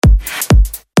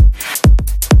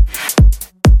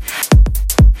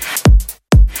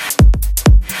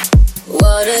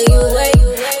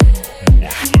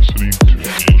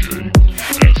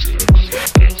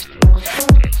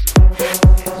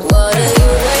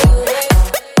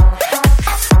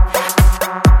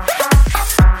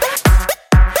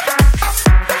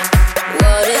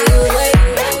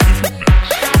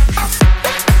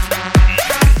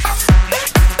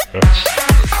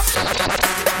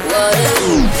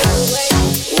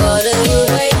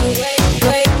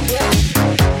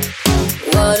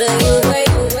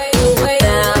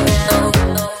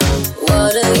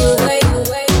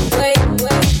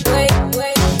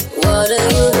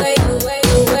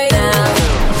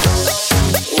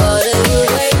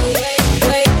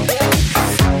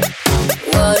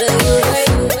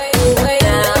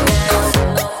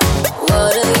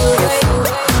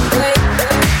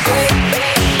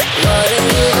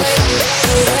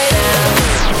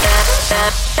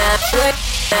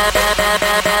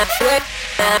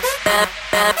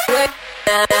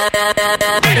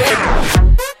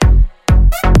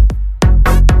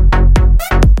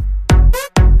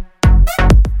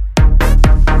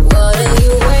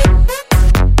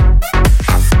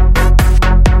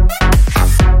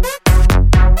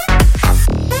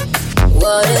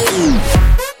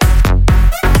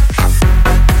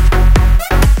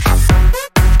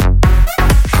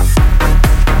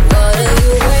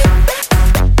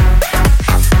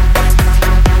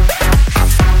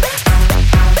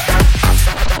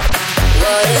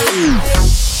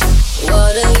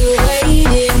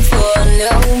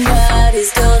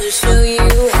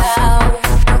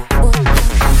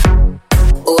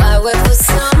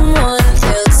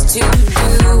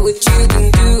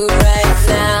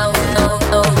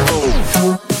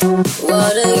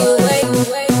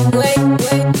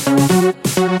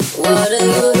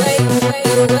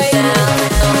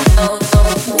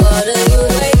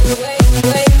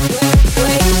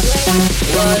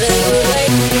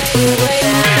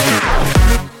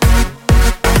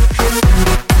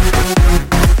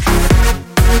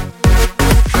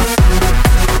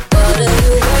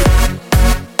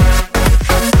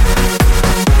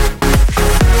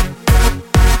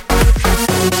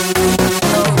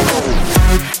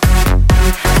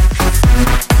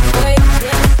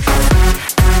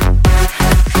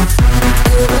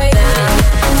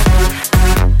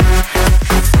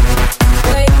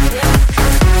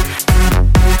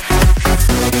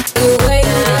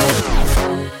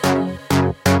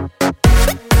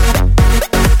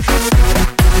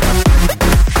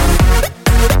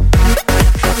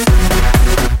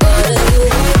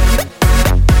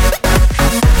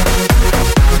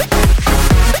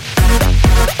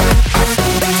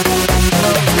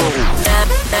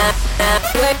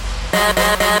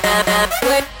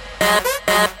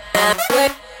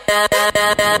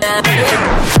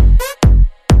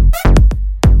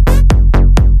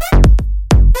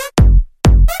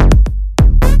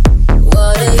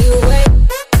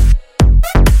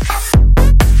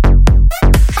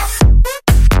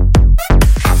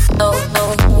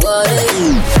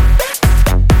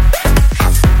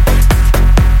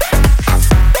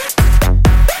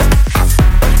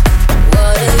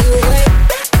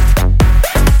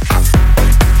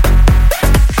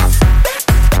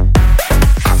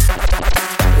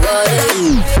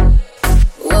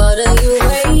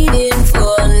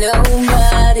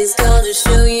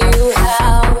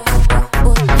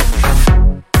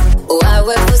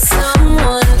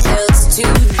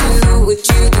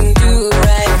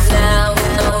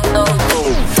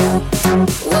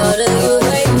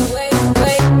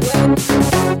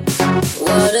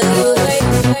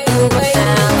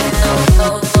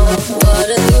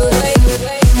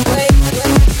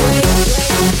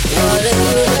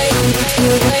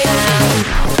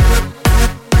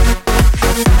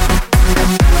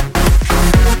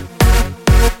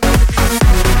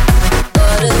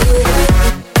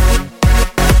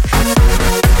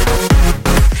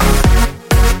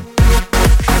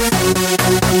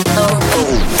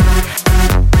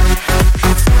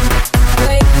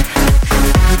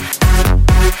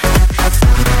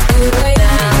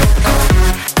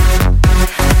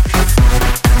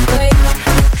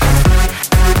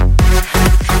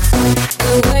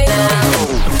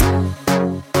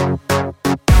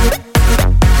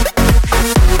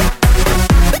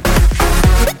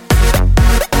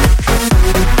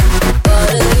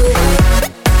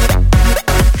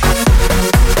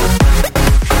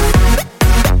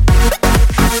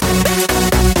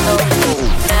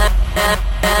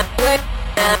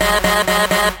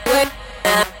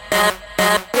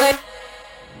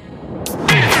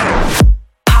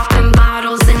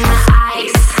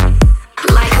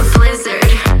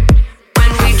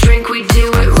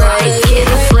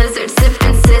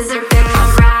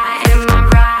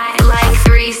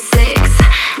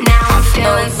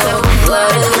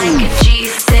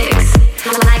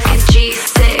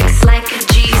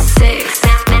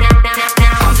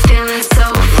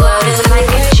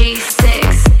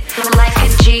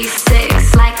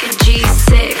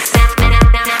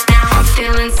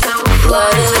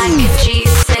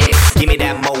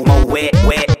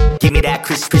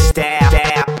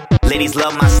Ladies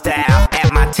love my style.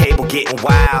 At my table getting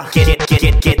wild.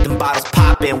 Get them bottles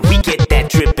poppin'. We get that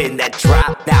drippin', that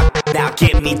drop. Now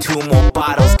get me 2 more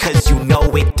bottles, cause you know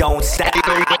it don't stop.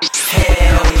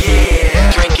 Hell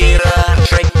yeah. Drink it up,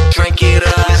 drink it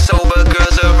up. The sober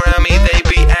girls around me, they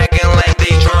be acting like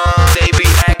they drunk. They be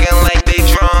acting like they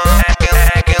drunk.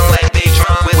 Acting like they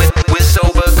drunk. With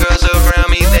sober girls around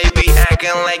me, they be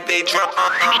acting like they drunk.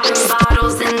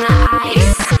 Bottles in the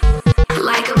ice,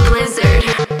 like a blizzard.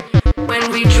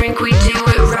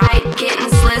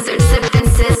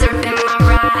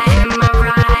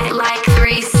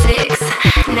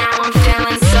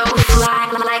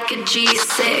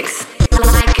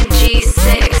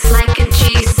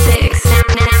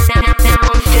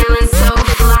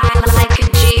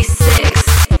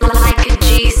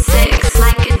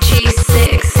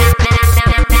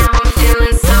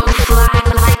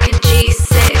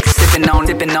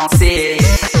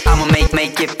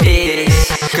 make it big.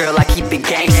 Girl, I keep it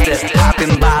gangster,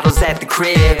 popping bottles at the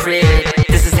crib.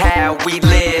 This is how we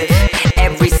live,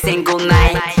 every single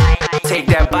night. Take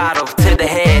that bottle to the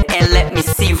head and let me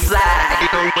see you fly.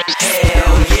 Hell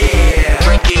yeah.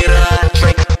 Drink it up,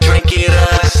 drink it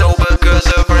up. Sober girls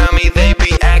around me, they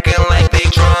be acting like they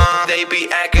drunk. They be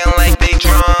acting like they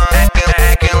drunk.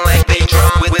 Acting like they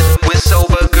drunk. With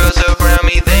sober girls around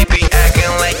me, they be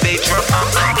acting like they drunk.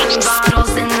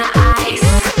 Bottles in the ice,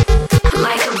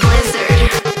 like a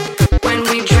blizzard. When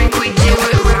we drink, we do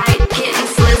it right. Getting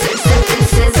slizzard, sipping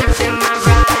scissor in my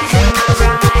ride,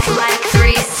 like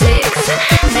 3-6.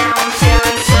 Now I'm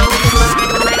feeling so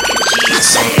fly, like a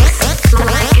G6,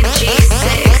 like a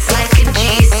G6, like a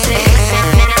G6.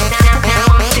 Now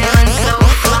I'm feeling so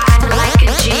fly, like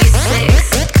a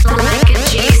G6, like a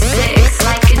G6,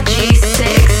 like a G6.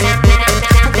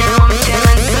 Now I'm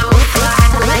feeling so fly,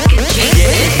 like a G6.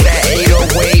 Yeah, that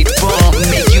 808 bump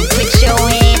make you put your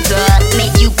hands up,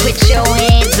 make you put your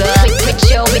hands up, put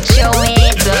your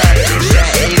hands up. That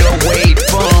 808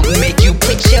 bump make you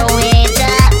put your hands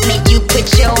up, make you put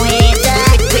your hands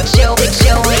up, put your hands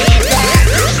up.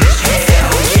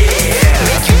 Hell yeah.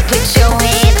 Make you put your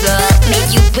hands up,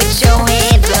 make you put your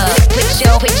hands up, put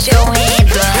your hands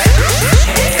up.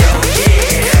 Hell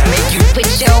yeah. Make you put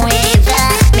your hands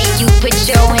up, make you put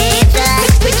your hands up,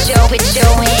 put your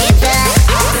hands up.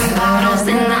 Popping bottles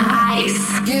in the ice,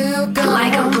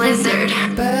 like a blizzard.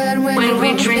 When we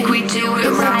drink, we do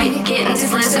it right. Getting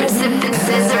slizzard, sipping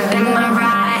scissor in my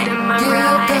ride,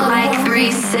 like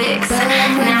 3-6.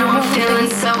 Now I'm feeling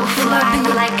so fly,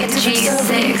 like a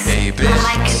G6, Baby,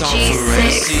 like a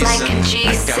G6, like a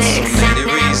G6.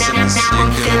 Now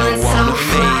I'm feeling so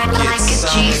fly, like a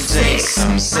G6,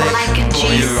 like a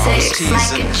G6,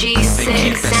 like a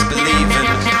G6.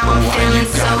 Now I'm feeling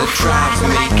so fly,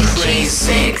 like a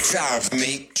G6.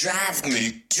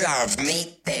 Drive me,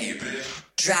 baby.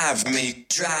 Drive me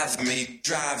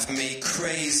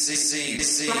crazy.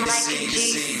 Like a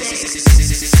G6.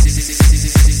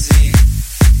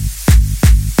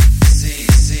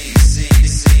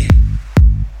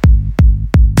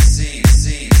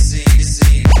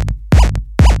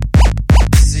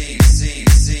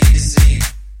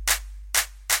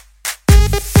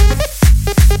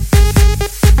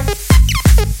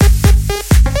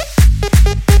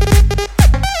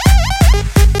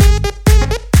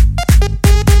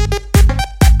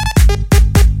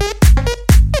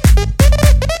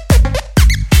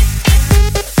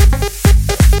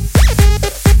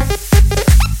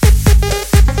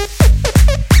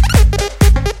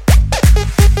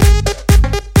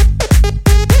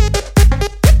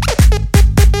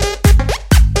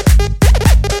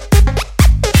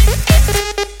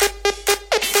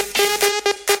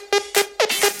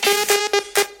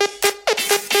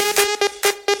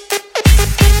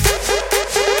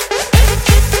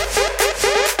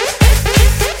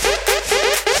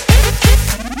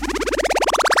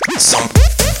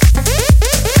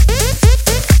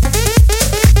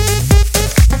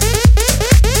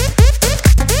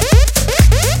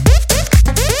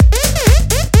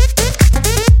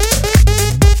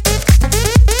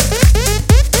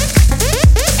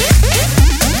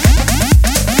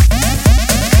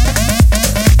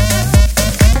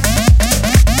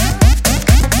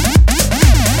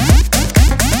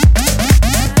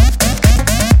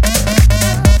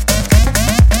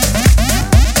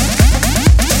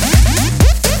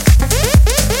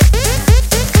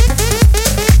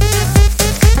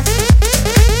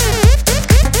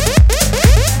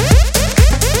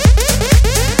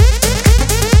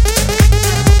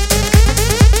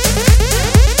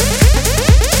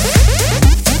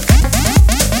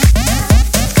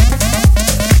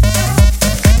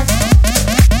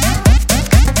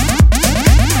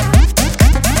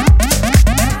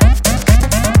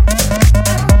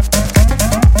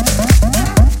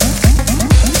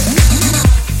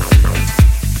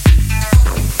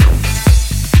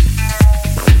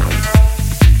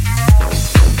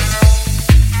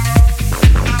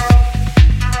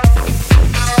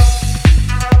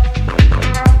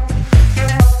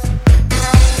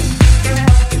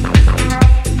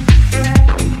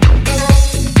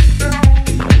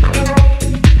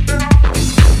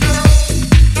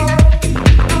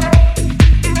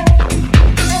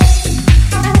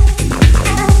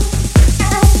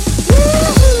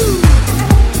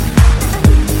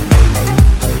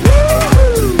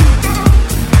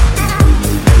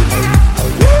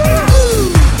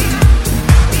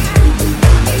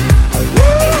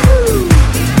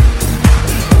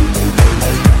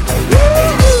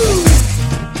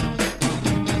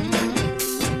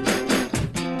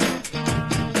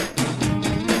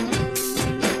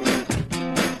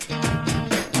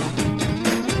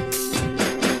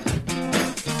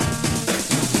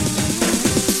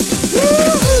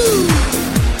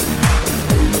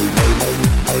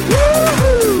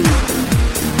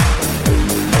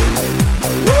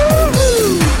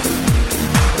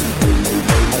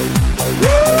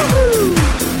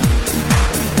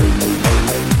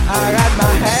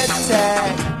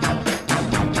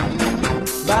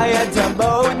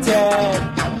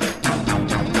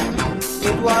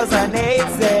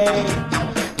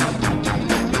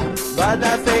 but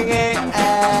nothing else.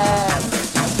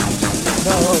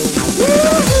 No.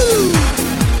 Woo-hoo.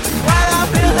 When I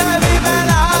feel heavy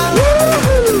metal,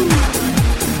 woo-hoo.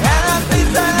 And I feel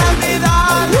so happy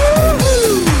done,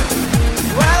 woo-hoo.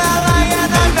 When I lie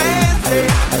and I'm dancing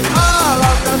all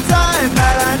of the time,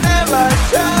 but I never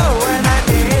show when I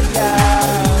need ya.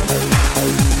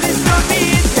 Please don't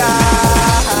need ya.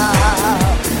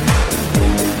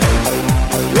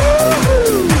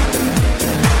 Woo-hoo.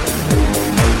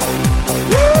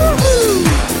 Woo-hoo.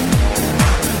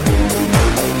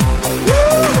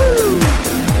 Woo-hoo.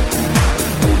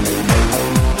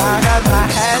 I got my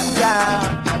head down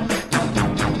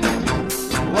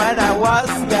when I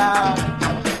was young.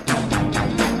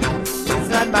 It's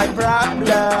not my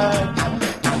problem.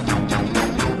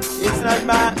 It's not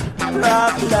my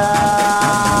problem.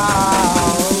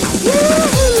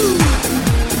 Woo-hoo.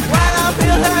 When I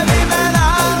feel heavy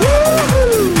metal,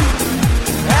 woo-hoo.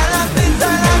 And I think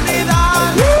that I'm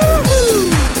done, woo-hoo.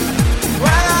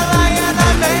 When I lie and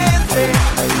I'm dancing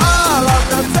all of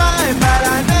the time, but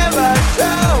I never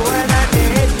show when I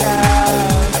need ya.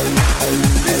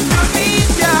 This to need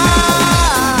ya.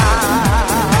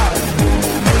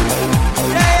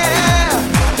 Yeah.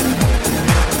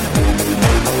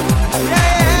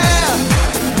 Yeah.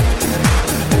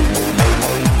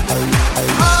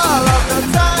 All of the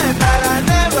time, but I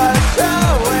never show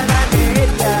when I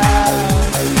need ya.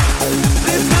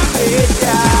 This to need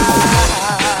ya.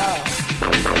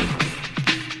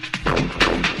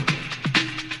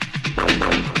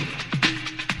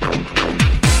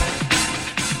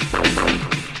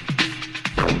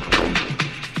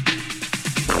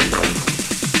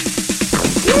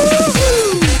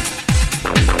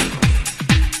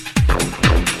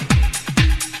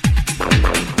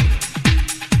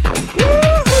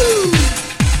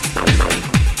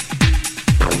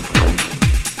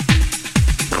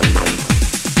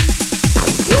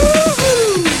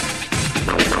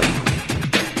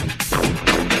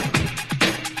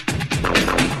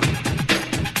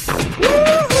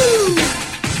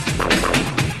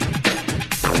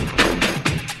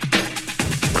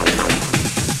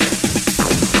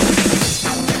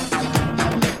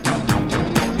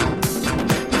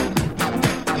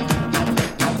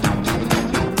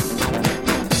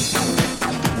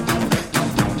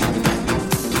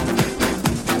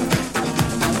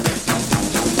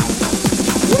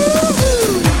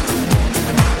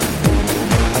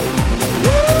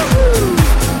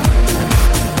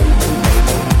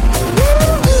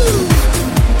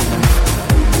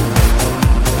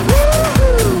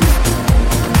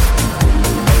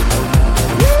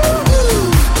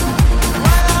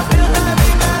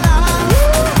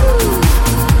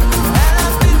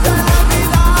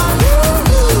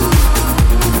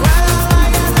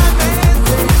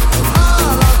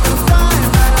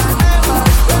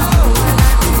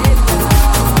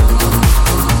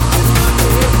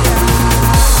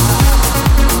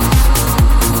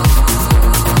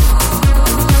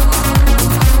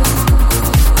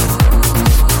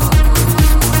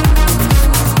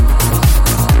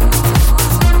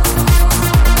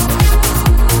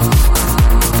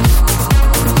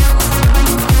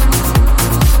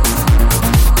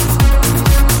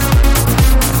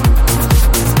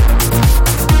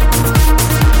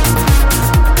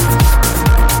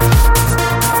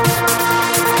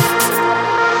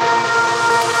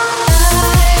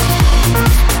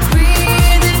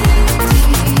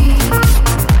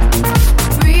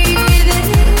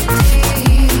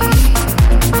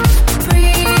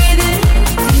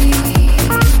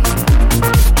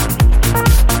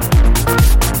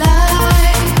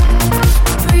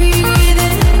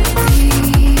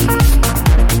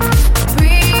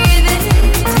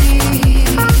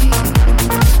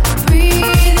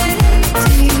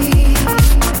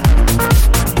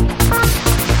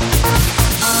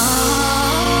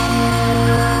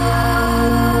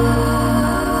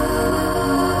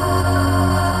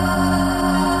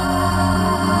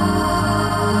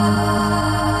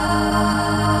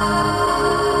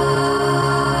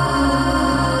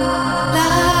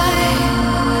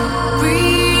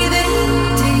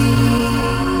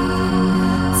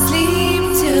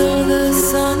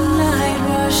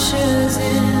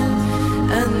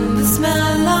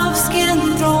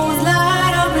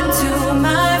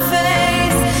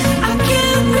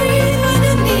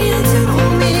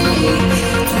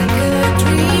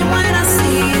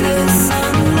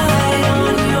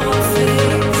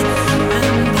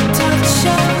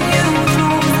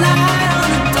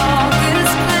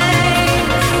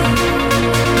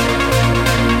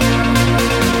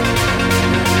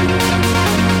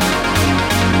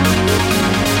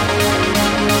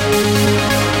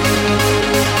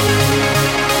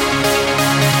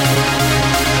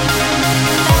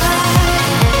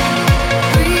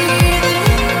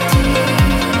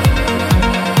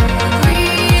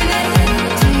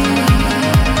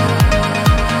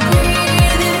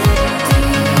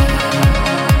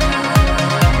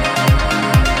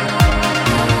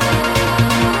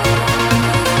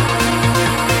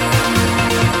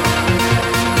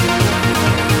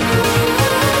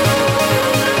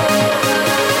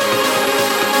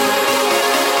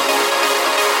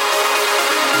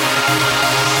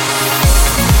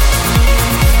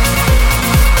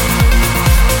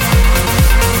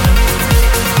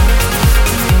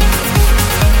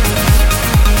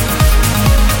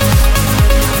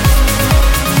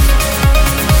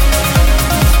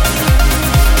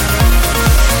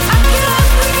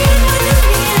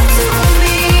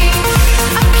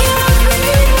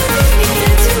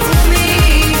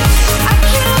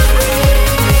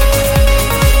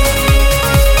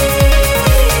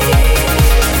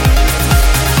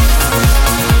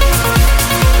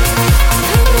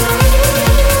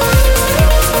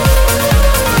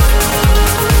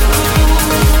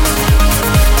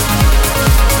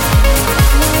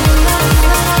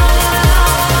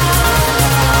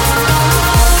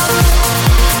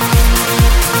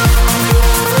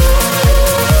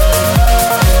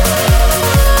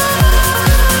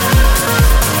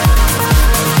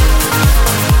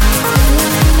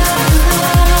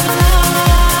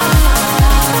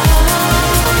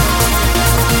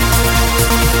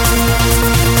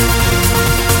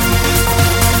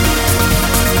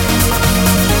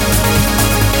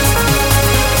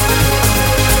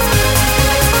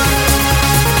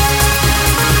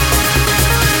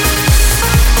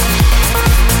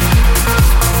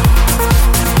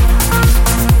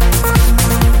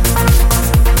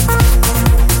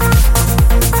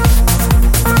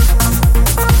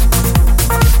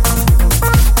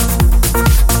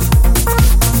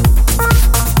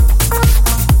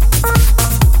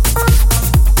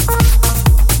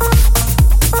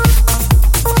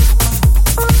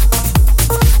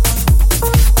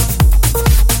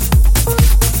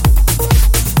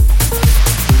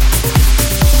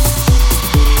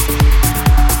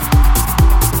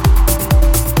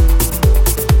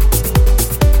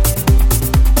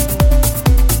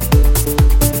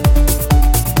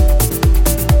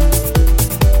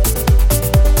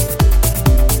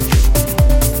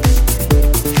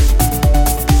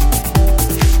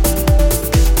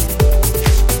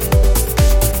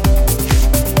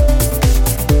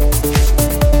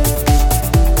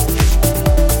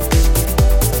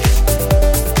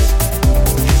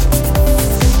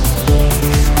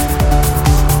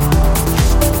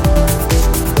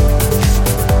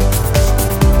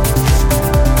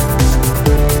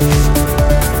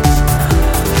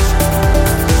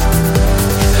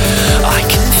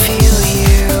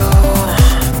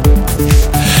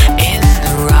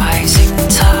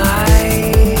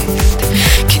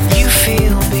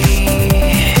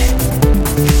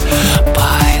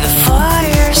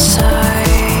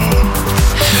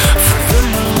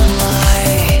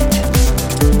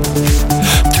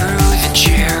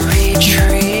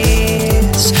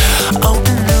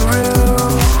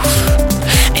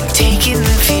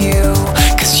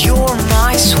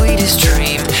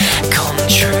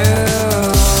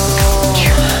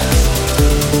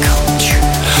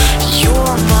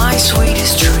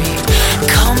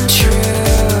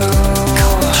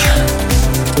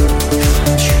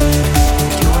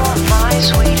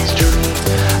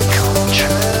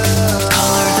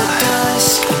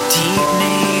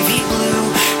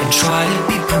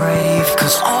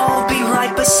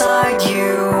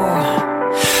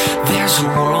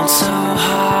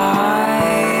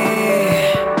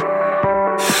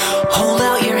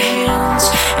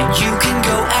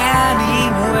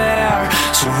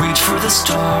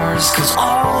 stars, 'cause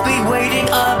I'll be waiting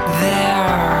up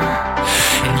there,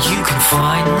 and you can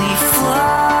finally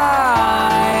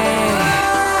fly,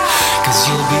 'cause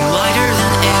you'll be lighter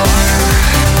than air.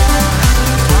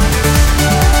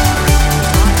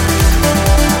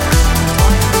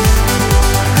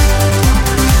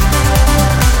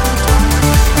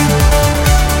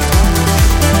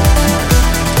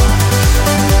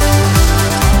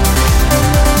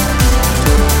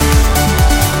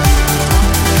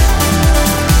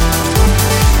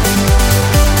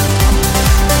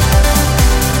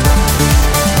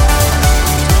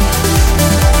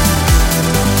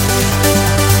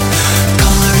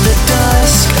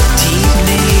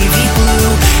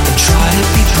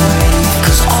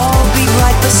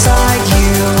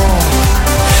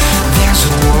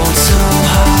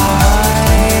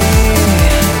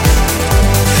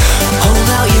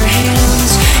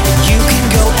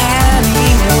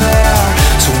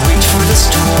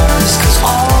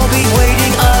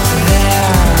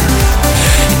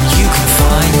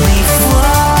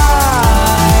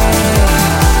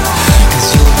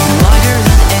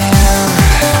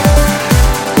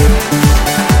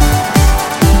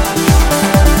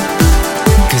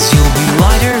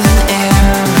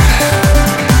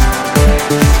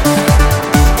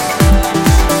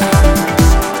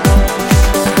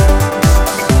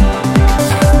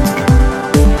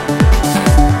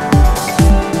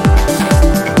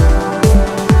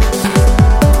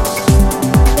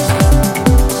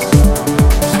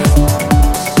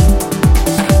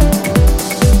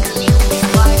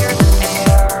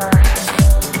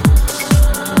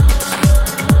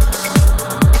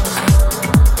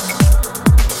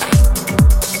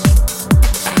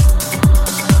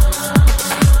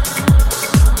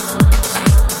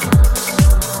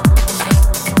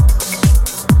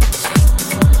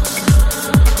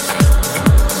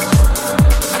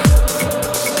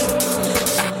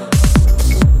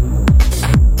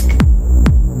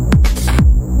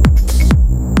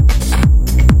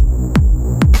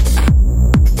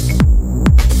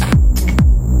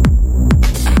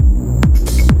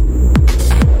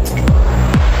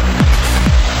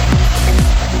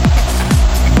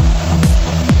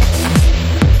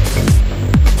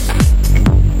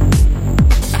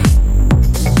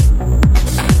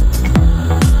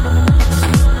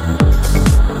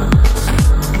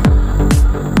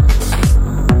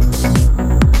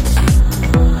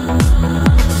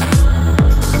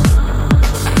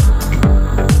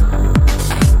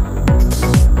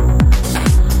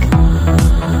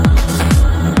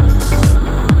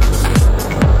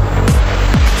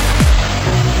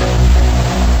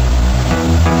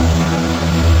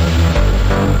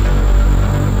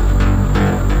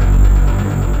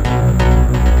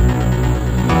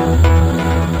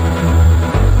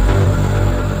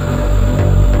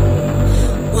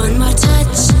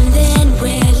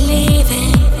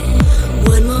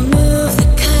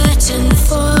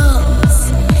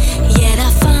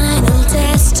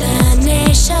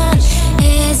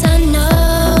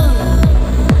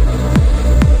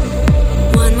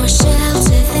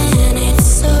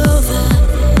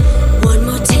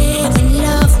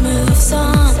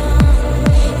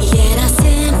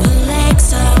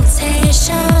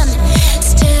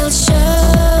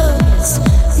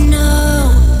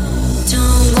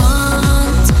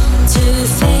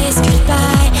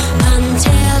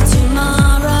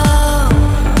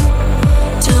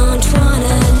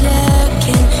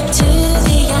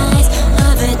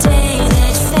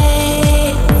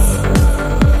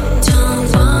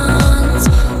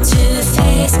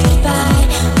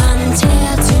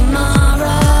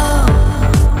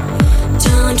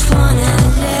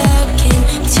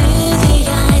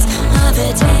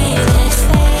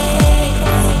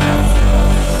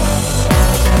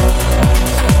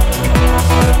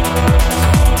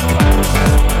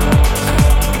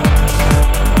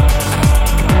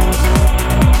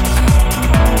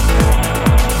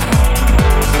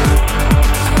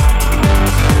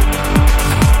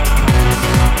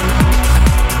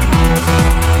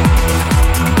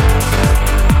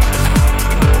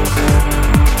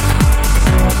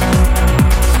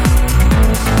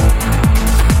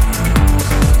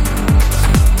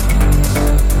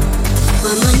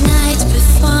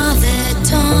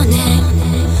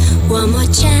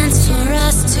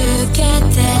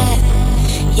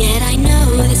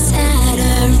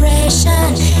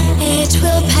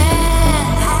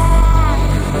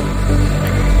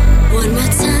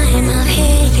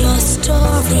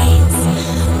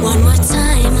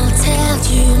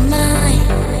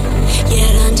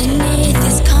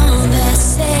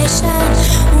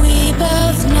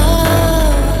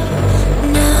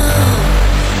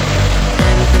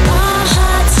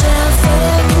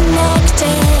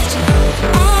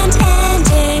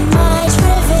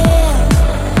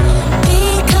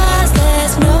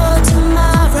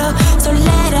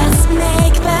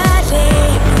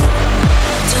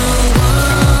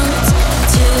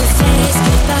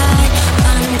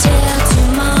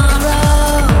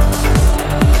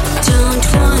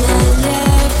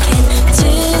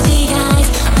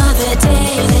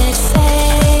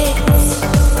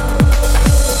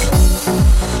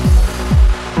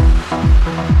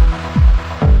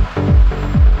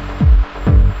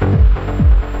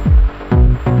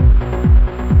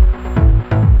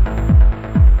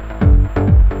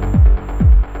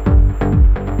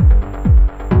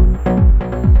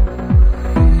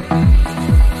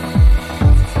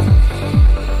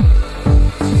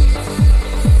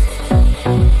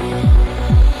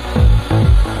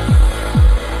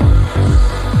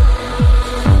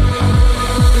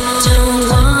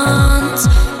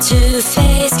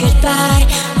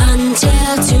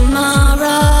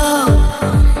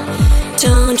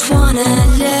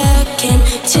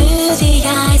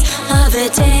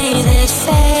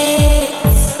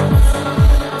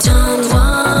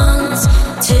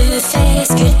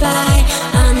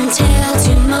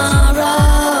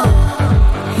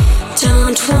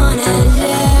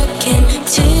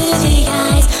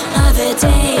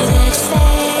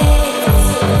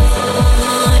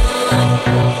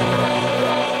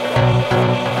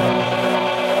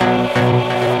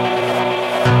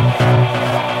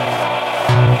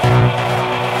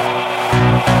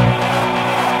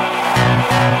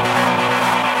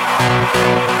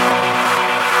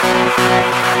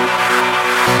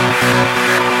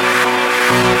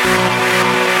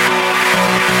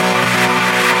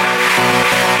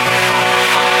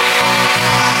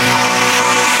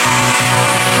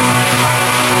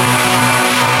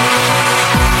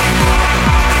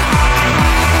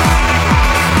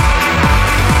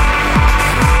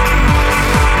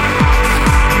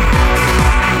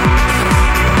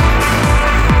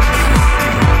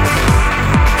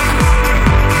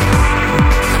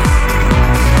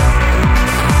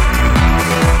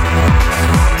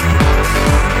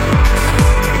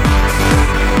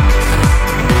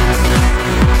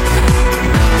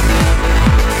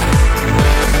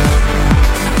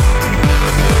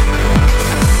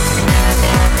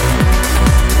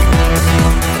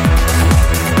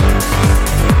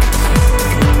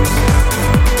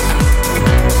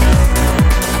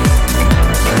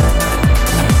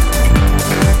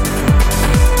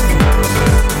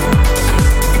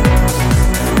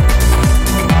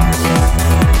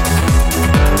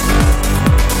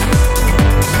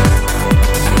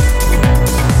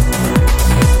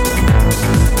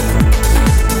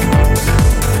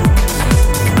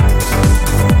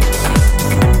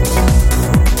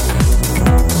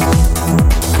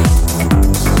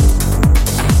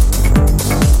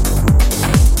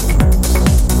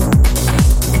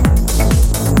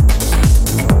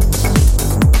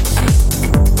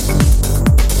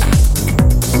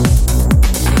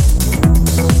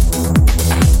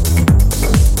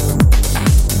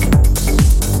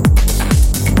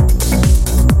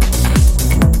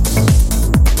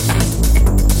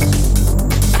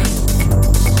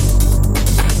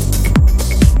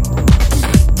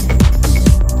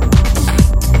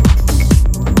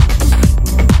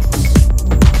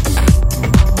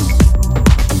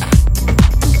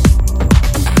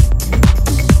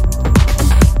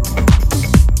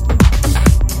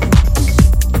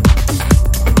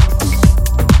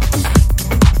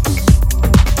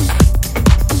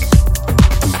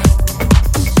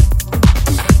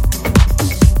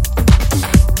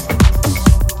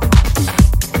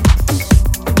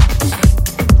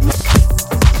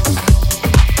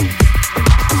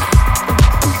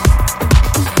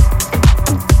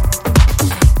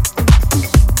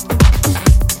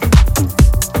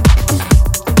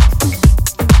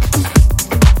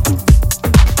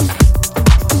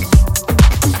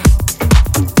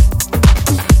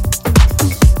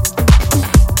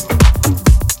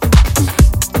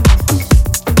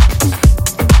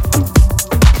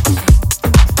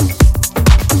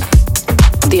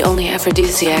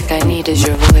 aphrodisiac I need is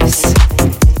your voice.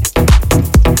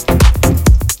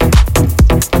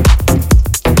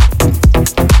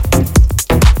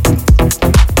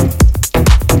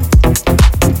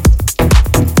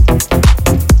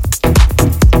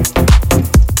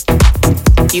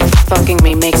 You fucking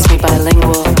me makes me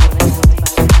bilingual.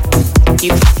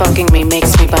 You fucking me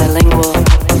makes me bilingual.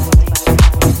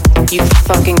 You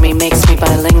fucking me makes me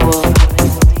bilingual.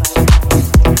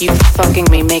 You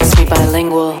fucking me makes me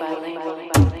bilingual.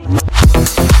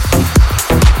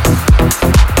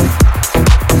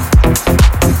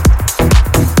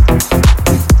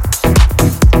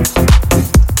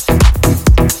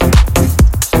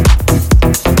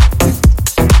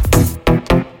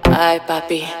 Ay,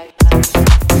 papi.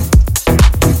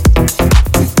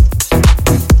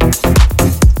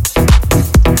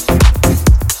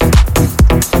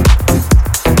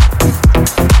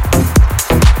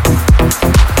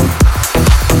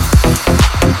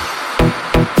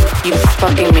 You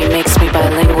fucking me makes me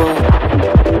bilingual.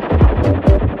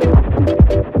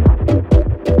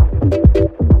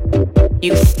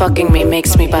 You fucking me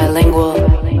makes me bilingual.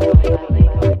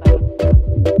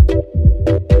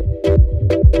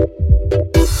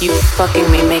 You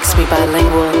fucking me makes me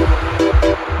bilingual.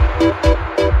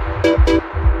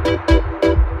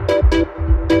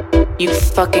 You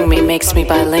fucking me makes me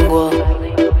bilingual.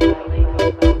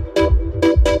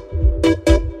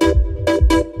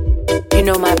 You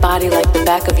know my body like the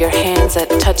back of your hands that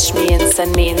touch me and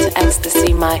send me into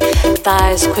ecstasy. My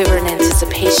thighs quiver in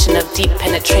anticipation of deep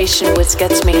penetration, which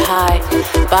gets me high.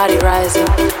 Body rising,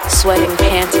 sweating,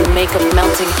 panting, makeup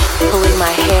melting, pulling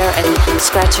my hair and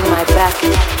scratching my back.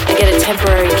 I get a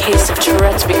temporary case of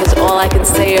Tourette's because all I can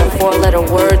say are 4-letter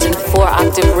words in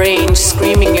 4-octave range,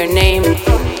 screaming your name.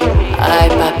 Ay,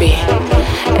 papi,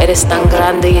 eres tan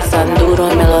grande y tan duro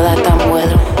y me lo da tan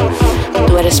bueno.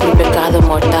 Tú eres mi pecado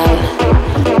mortal.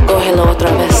 Cógelo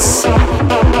otra vez.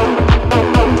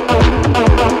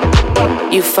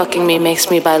 You fucking me makes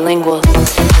me bilingual.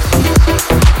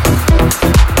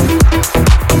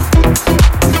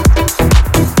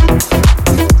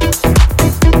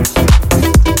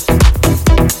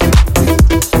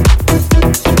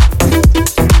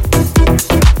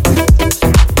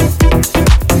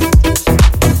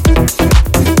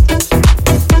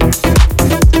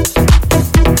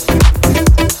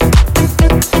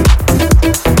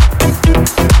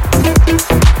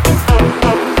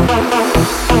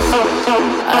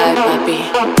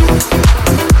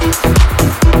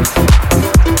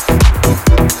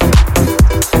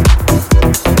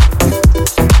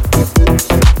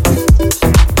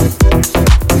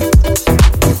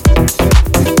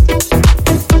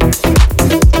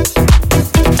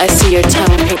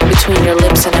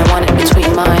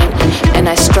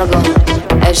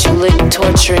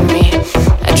 Torturing me.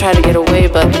 I try to get away,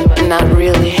 but not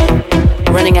really.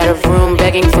 Running out of room,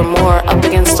 begging for more, up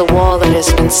against the wall that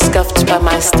has been scuffed by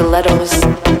my stilettos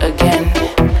again.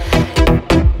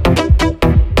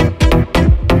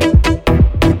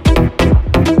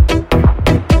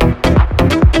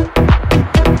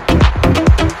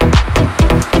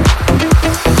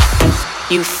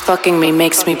 You fucking me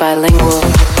makes me bilingual.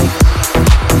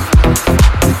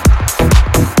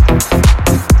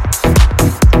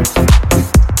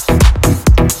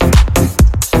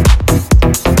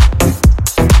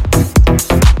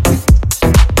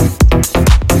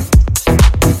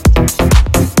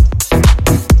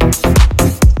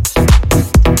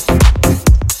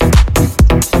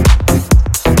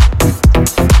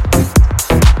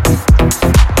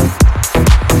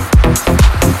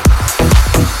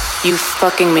 You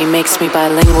fucking me makes me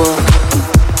bilingual.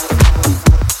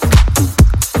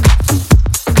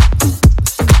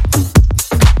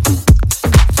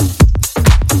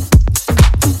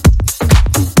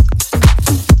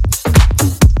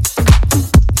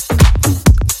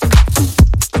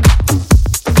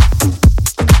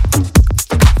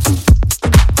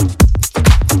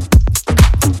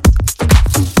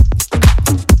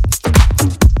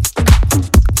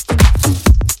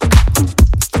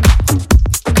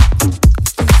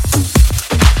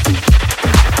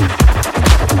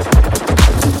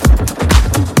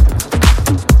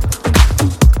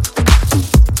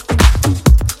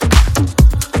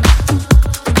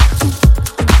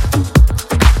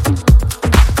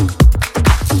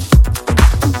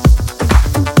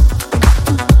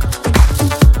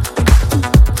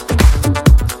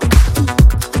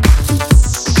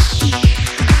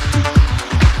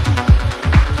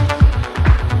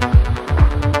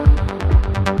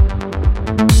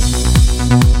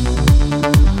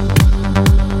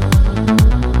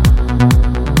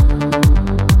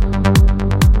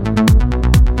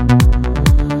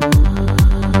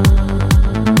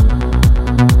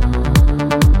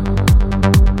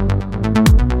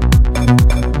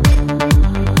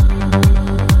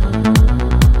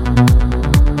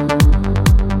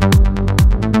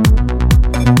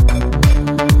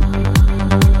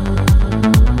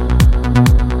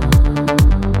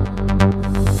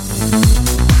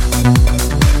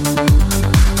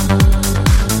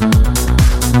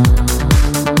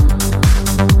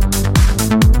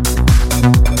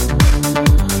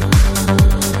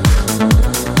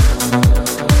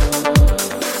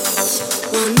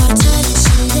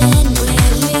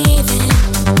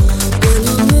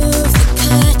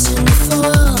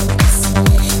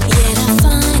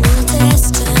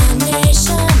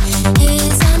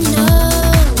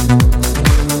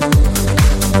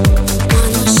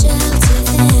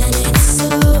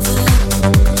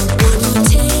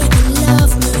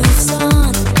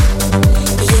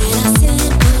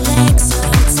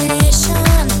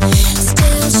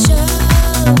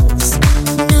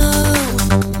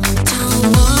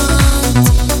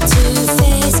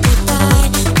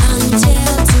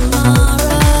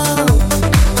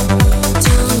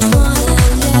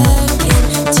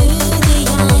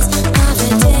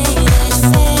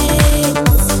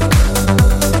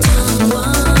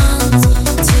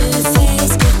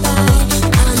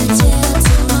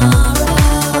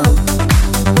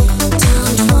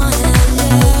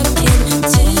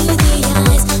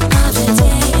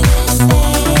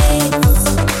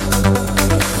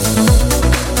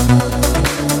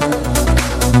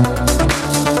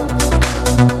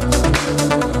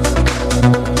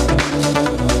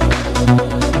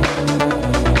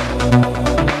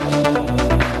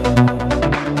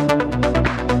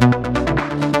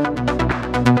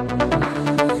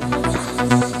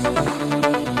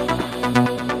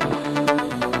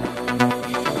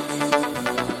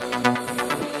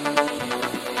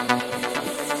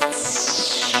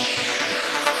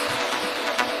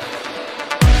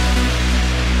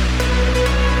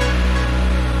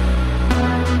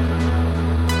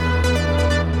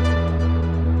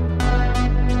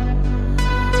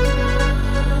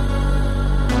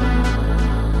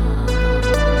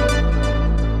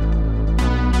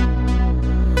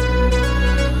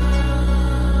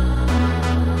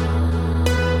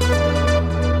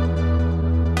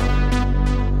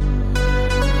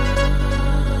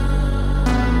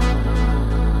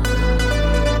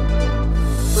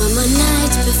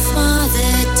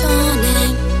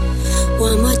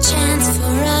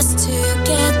 to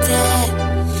get there.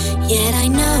 Yet I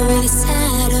know this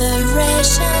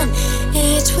adoration,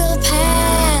 it will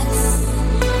pass.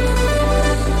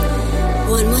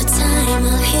 One more time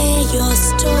I'll hear your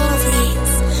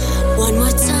stories. One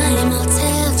more time I'll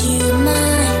tell you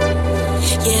mine.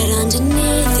 Yet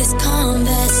underneath this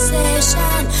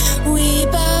conversation, we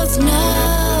both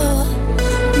know,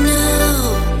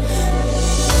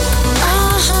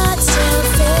 our hearts still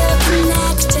feel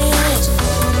connected,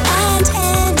 and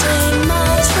ending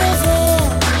might reveal,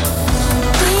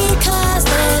 because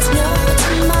there's no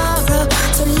tomorrow,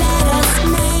 so let us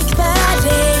make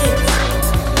believe.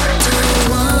 Don't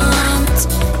want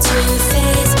to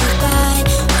face goodbye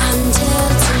until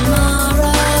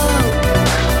tomorrow.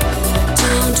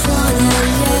 Don't wanna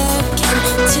look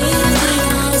into the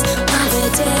eyes of the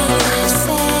day that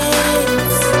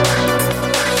fades.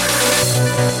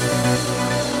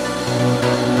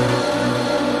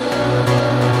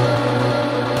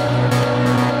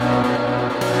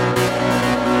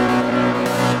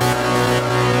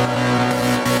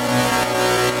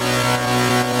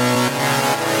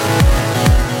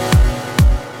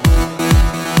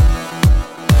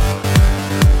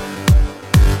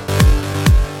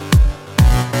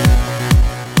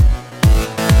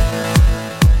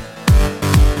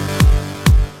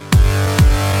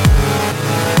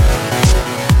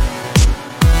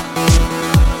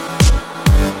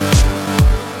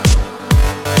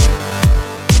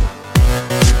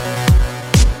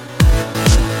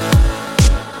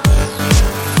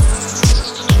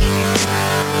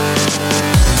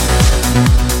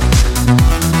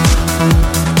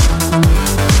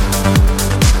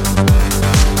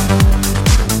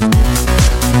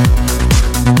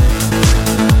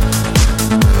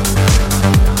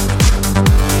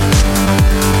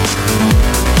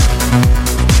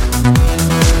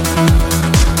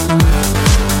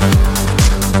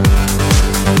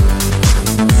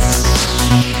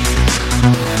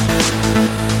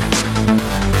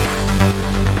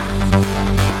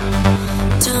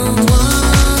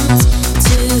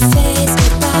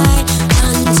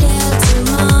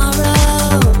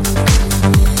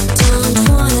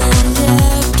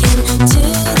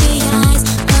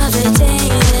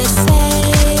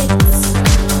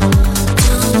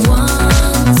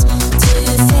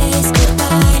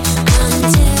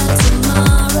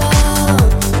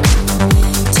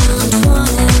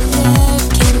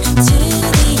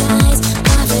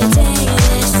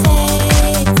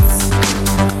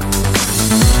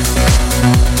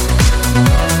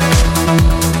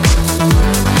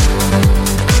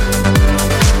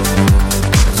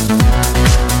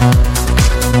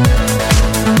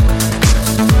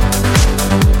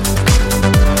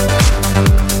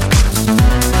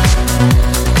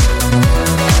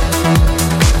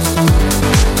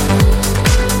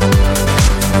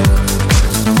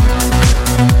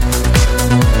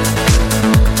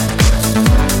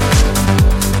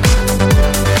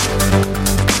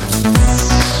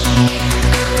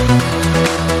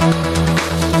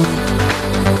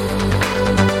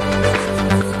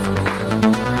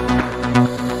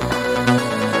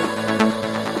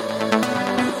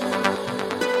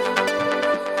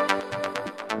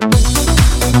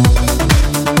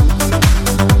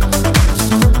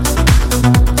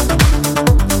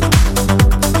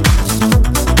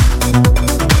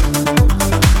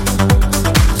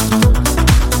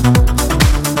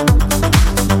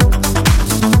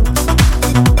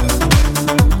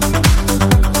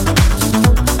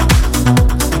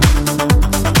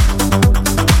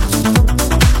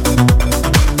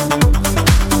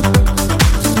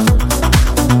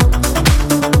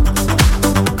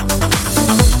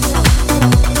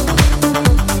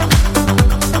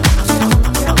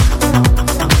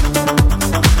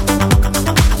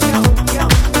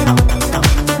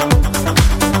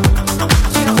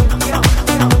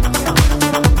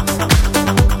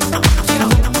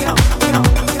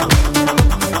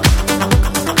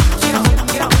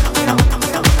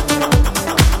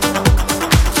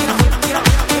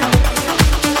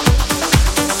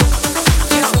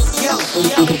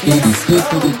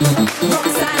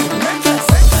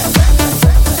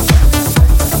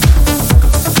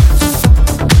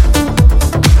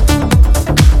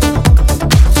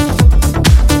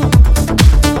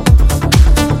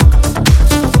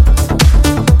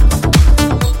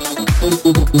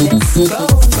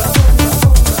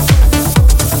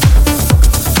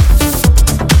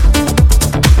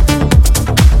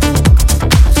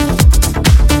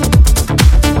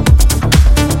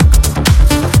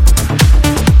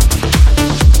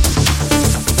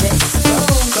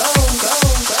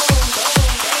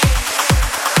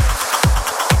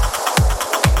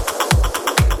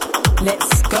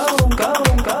 Let's go, go,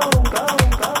 go.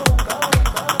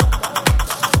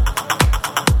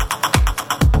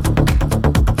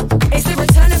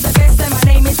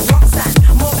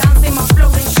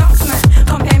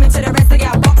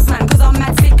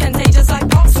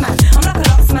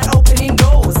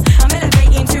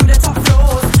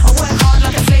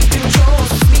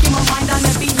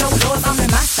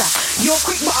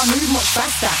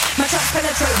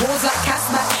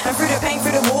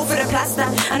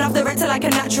 like a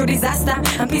natural disaster.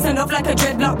 And peace and love like a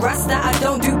dreadlock rasta. I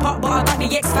don't do pop, but I got the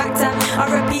X factor.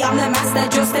 I repeat, I'm the master.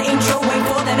 Just the intro, wait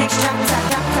for the next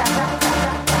chapter.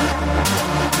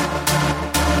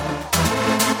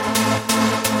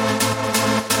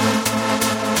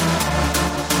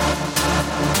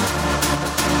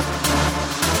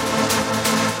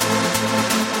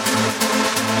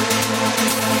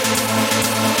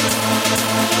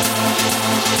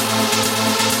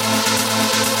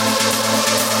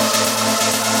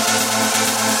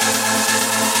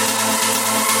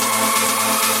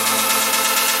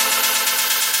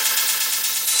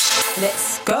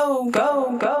 Let's go,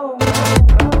 go, go.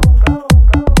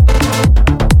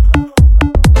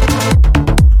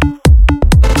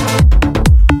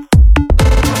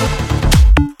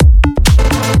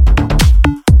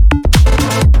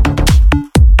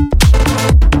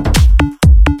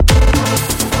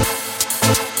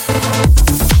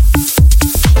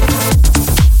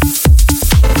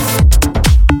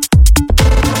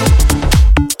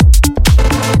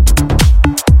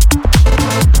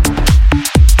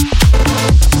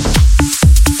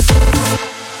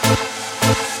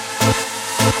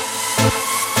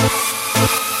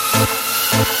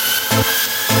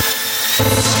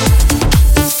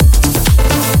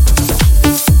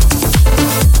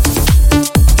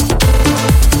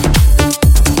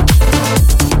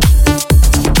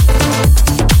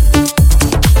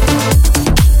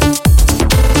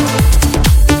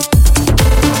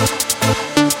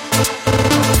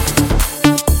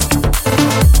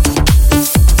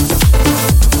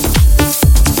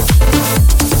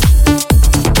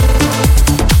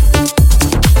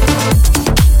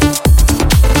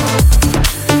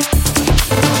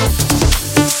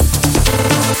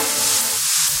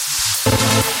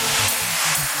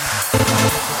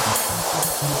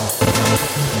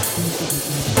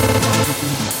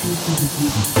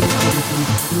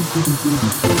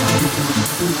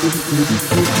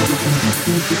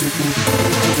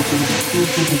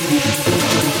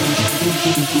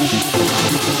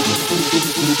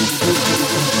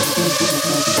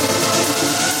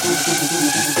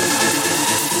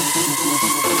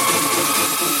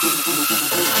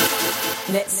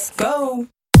 Let's go.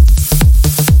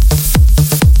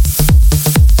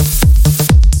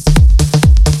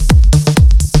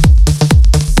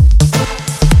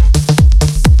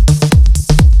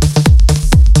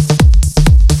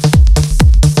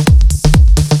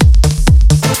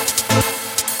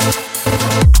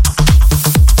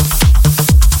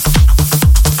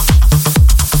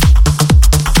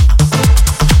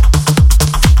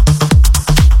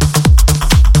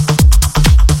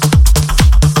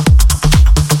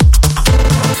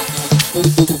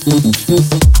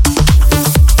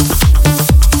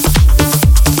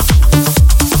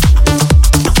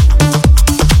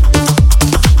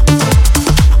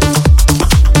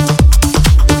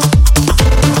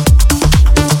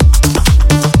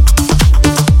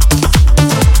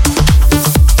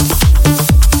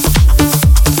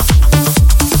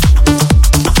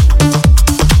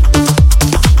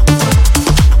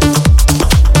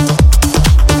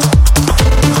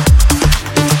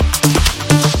 Let's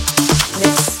go.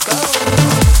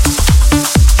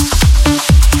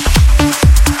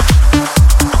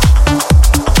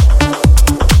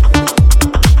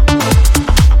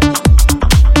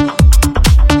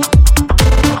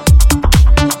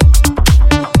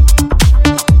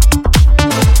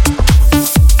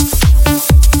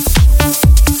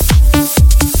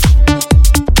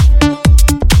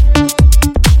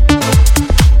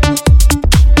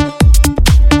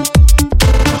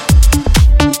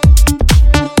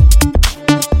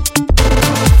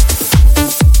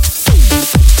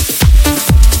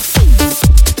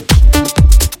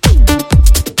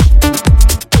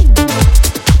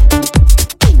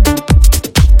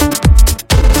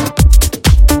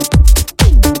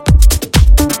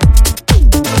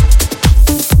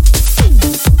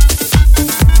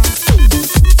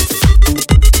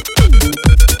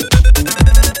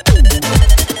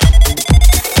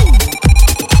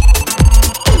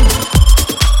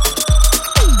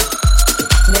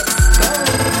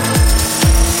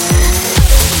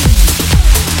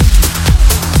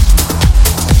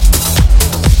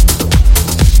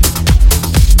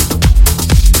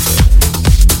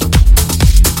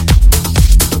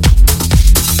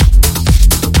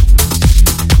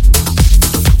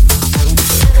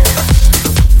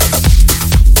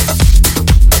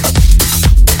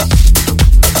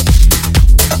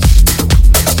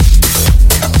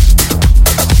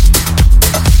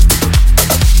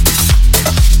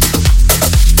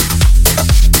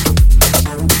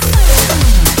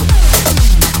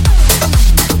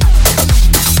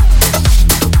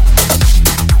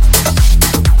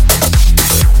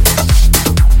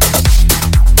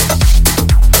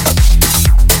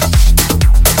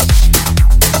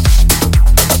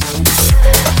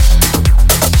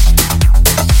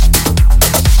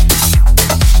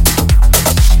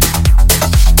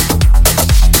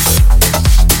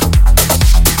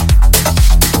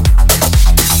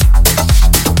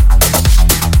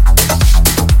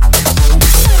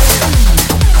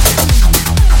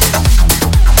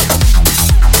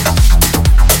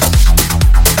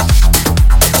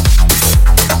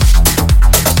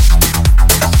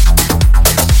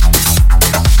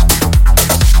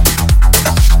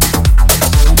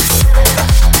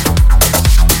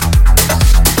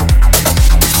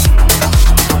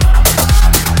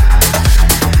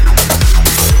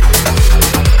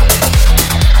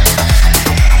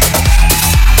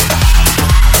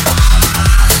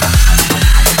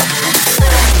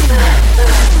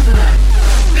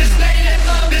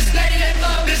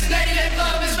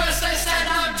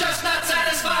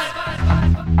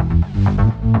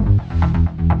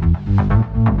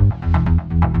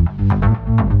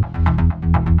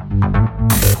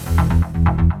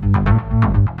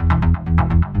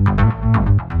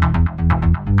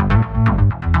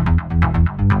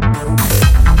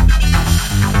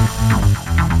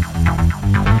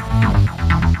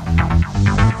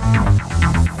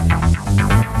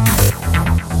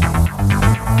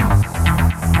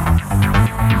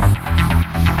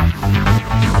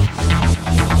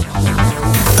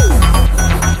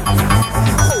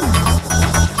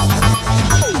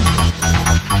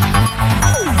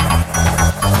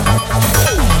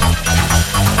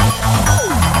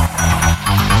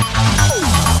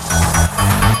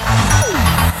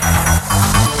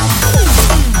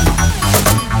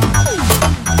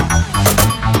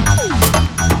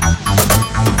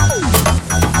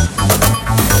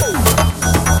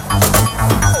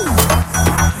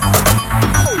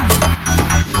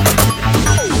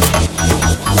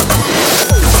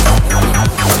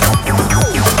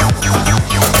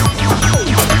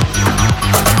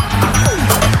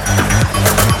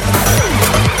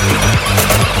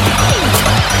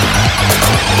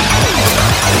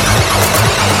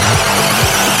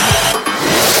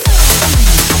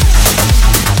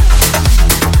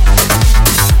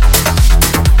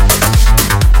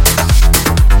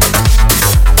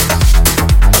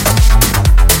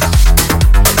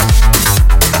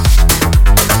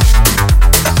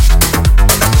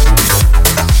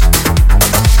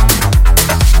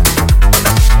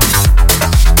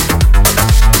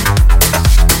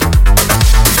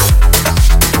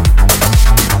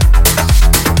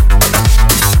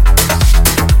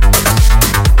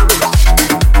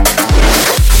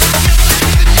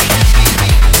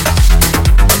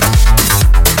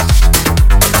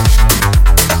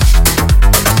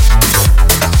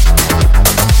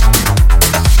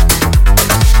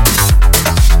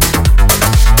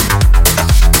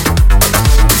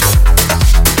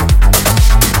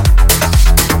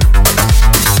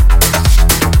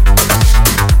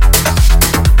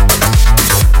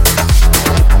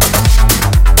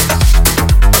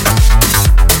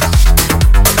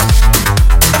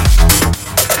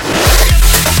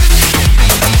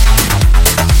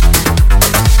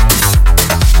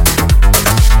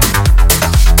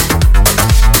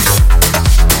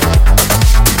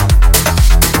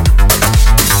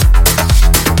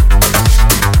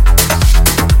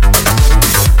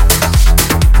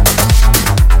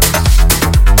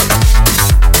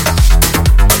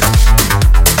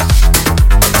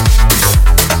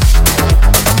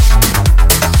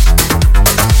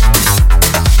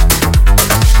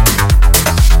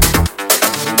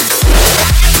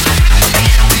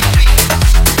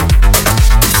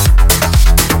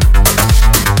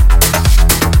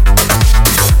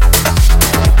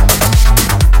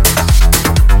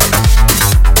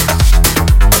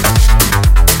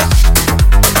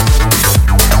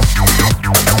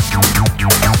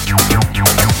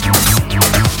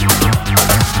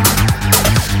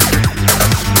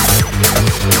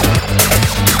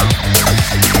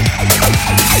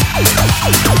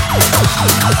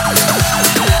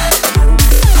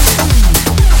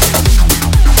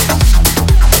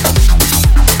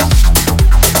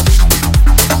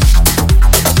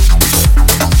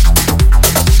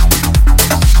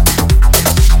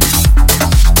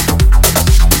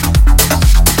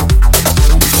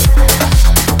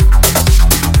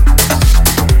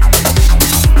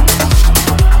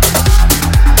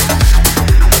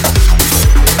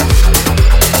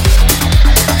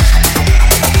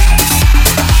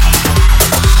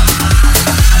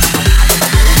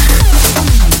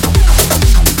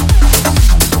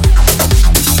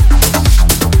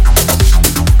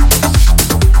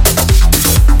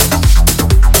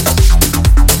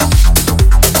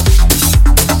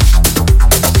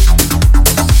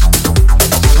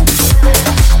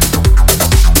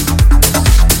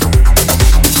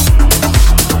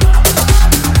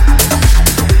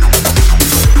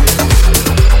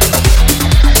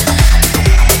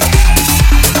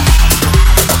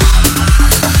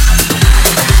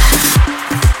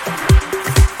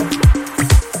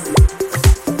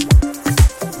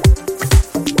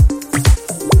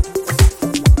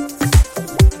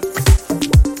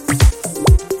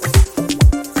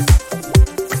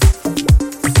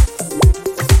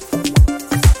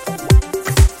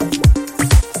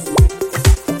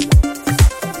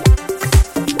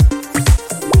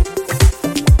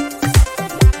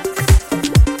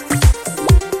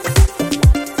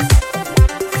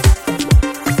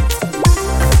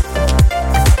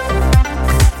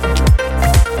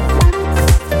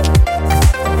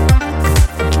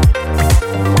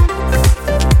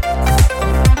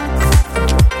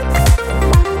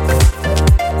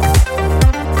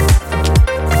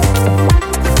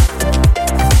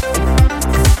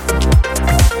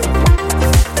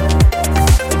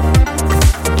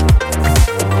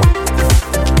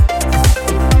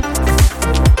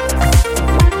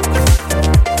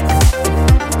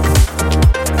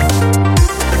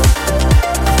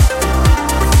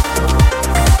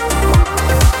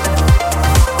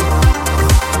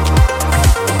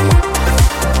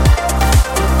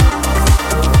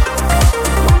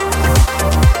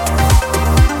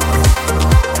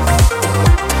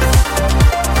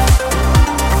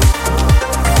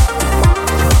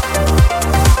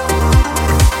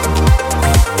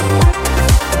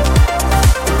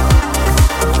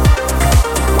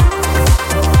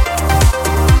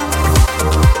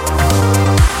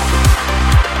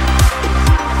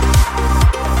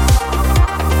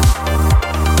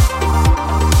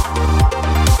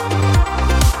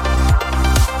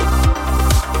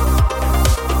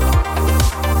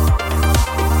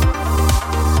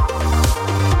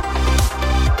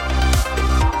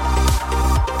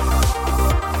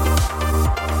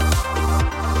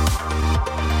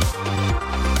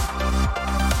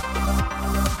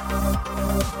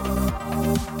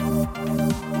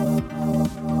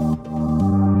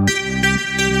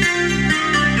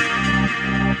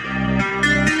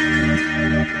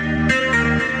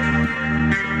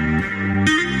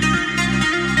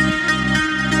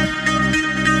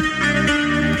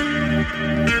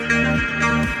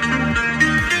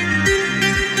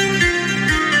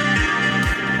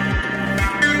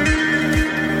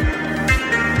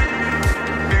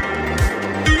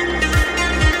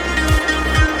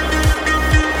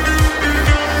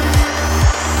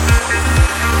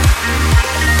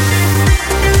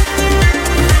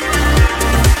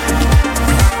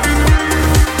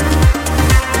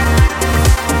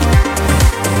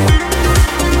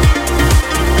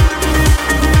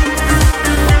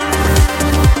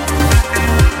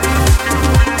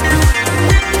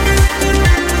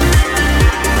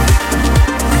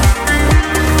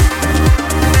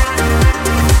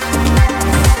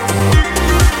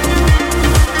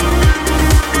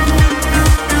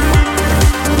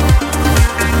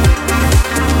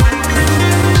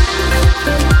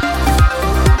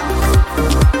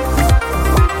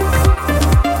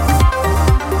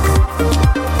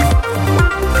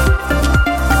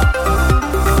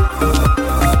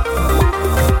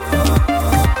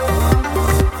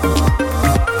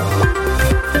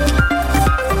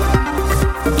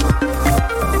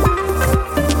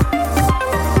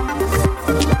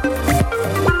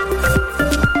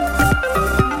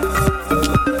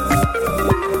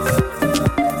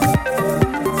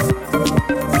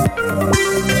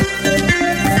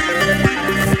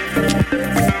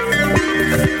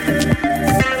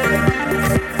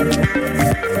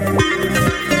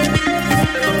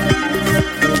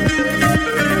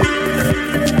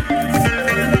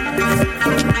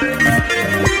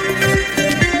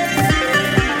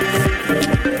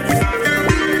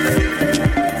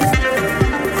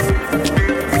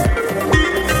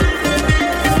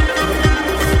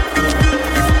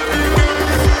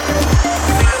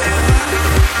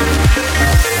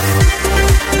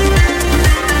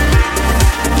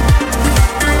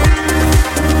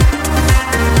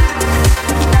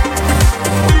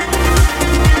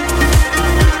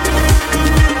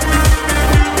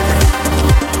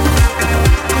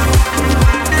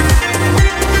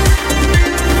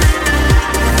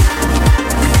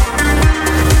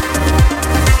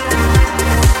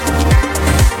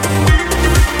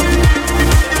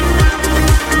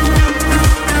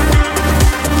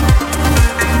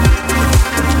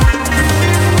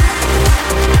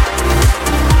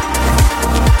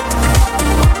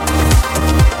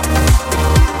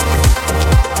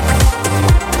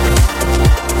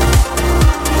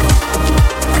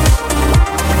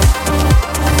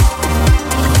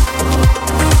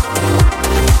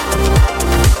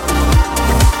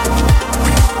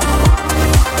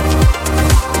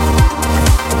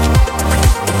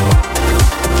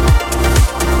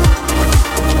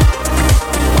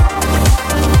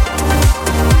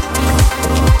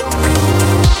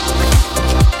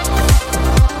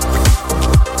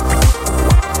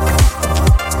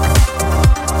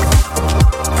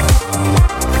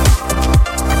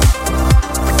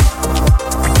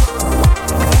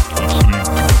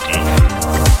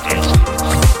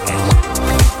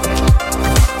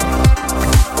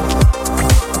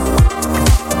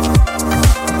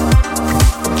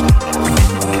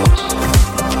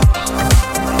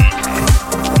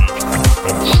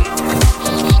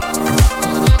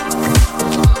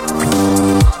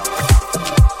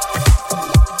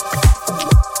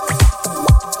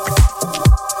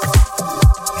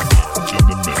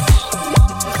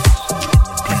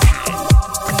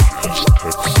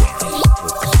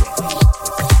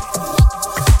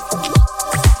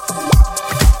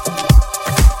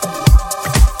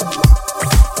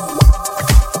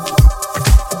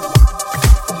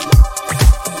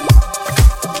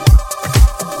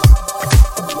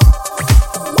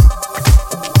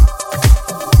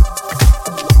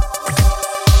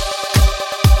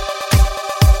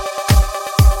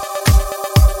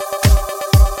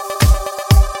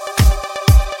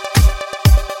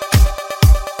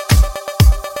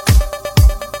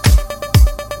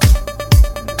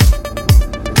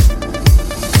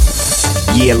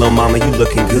 Yeah, lil' mama, you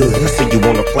looking good. I see you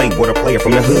wanna play with a player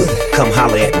from the hood. Come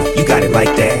holler at me, you got it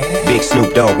like that. Big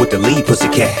Snoop Dogg with the lead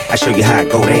pussycat. I show you how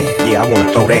it go down. Yeah, I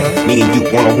wanna throw that. Me and you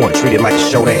one-on-one, treat it like a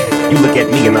show that. You look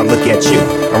at me and I look at you.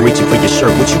 I'm reaching for your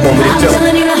shirt, what you want me to do? I'm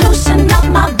telling you to loosen up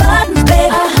my buttons,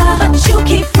 baby. But you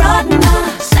keep frontin',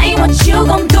 saying what you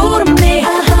gon' do to me.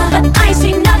 But I ain't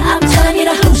seen nothing. I'm telling you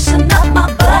to loosen up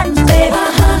my buttons, baby.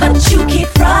 But you keep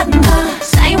frontin',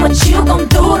 saying what you gon'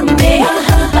 do to me.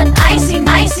 But I ain't seen,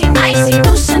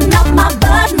 loosen up my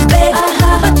buttons, baby.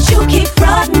 But you keep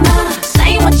frontin',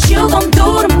 saying what you gon'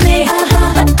 do to me.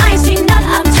 But I ain't seen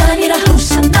nothing. I'm telling you to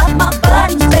loosen up my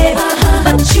buttons, baby.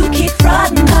 But you keep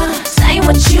frontin', saying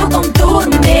what you gon' do to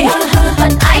me.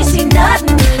 But I ain't seen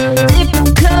nothing. If you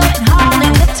could, hold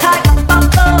in the tight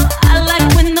bubble. I like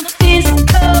when the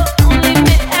physical, don't leave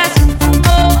me asking for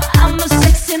more. I'm a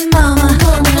sexy mama,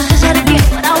 just gotta get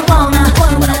what I wanna.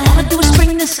 What I wanna do is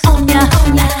bring this on ya.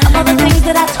 Of all the things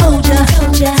that I told ya.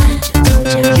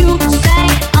 You say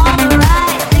all the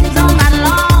right things all night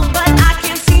long, but I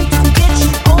can't seem to get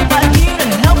you over here to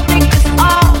help make this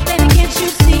all. Baby, can't you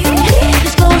see?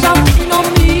 This goes on fitting on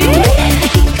me. The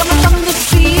heat coming from the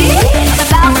street. I'm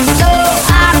about to slow.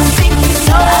 I don't think you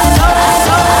know.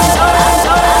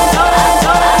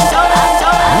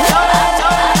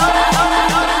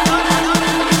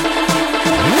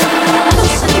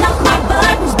 Loosen up my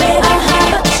buttons, baby.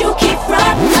 But you keep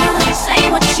frontin',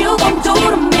 saying what you gon' do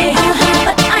to me.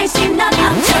 But I ain't seen nothing.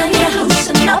 I'm telling you to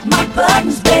loosen up my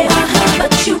buttons, baby.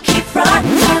 But you keep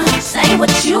frontin', saying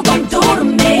what you gon' do to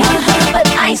me. But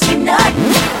I ain't seen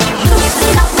nothing.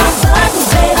 Loosen up my buttons,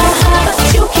 baby. But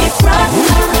you keep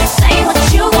frontin', saying what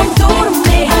you gon' do to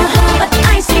me. But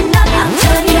I ain't seen nothing. I'm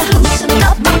telling you to loosen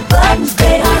up my buttons,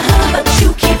 baby. But you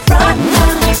keep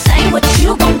frontin', saying what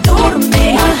you gon' do to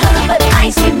me. But I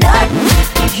ain't seen nothing.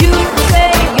 You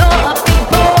say you're a big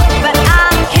boy, but I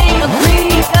can't agree.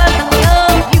 'Cause the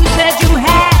love you said you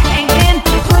had ain't been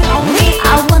put on me.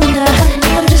 I wonder,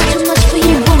 I'm just too much for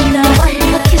you, wonder.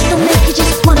 A kiss don't make you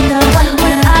just wonder.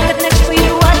 When I get next to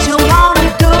you, what you wanna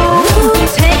do?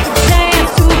 Take a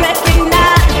chance to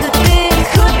recognize that this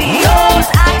could be yours.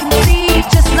 I can see,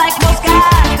 just like most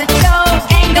guys, that your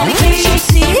game don't please. You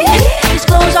see, these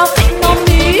clothes all fitting on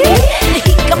me. The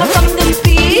heat coming from this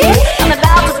beat. I'm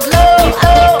about to blow.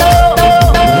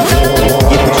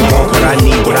 Get what you want, what I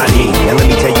need. Now let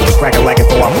me tell you what's crackin' like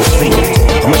before I proceed.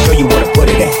 I'ma show you where to put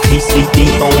it at. BCD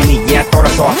on me, yeah, I thought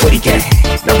I saw a footy cat.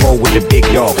 Now roll with the big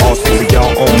dog, all six of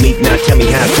y'all on me. Now tell me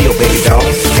how I feel, baby dog.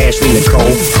 Ashley,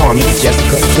 Nicole, Carmi,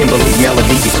 Jessica, Kimberly,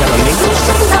 Melody, you telling me?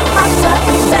 Loosen up my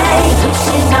buttons, babe.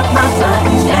 Loosen up my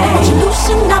buttons, babe.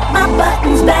 Loosen up my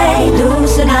buttons,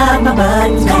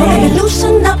 babe.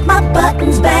 Loosen up my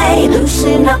buttons, babe.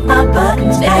 Loosen up my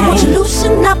buttons, babe.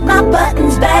 Loosen up my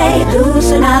buttons, babe.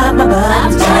 Loosen up my buttons, babe. Loosen up my buttons.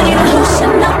 I'm telling you to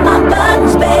loosen up my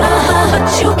buttons, babe. But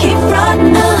you keep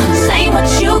frontin', saying what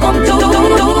you gon' do.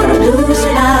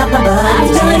 Loosen up my buttons. I'm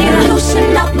telling you to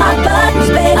loosen up my buttons,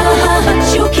 babe. But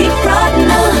you keep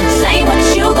frontin', saying what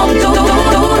you gon' do.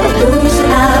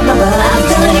 Loosen up my buttons. I'm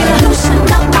telling you to loosen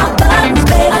up my buttons,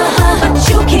 babe. But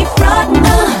you keep frontin',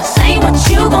 saying what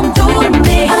you gon' do to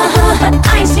me. But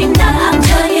I ain't seen nothing. I'm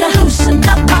telling you to loosen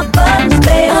up my buttons,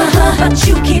 babe. But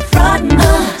you keep frontin',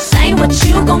 saying what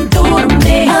you gon' do to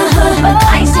me. But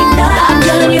I ain't seen nothing. I'm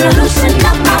telling you to loosen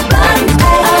up my buttons,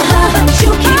 babe. But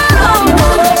you keep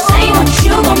frontin', saying what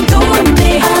you gon' do to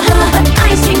me. But I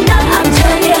ain't seen nothing. I'm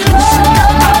telling you to loosen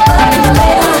up my buttons,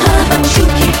 babe. But you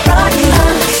keep frontin',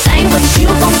 saying what you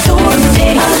gon' do to me.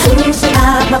 Loosen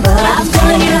up my buttons. I'm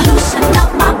telling you to loosen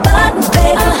up my buttons,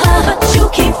 babe. But you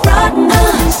keep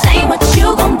frontin', saying what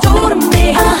you gon' do to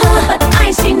me. But I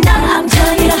ain't seen nothing. I'm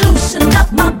telling you to loosen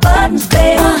up my buttons,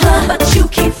 babe. But you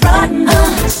keep frontin',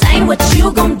 saying what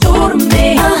you gon' do to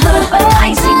me. But I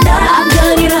ain't seen nothing. I'm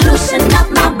telling you to loosen up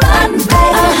my buttons,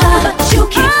 babe. But you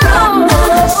keep frontin',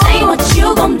 saying what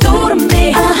you gon' do to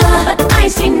me. But I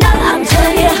ain't seen nothing. I'm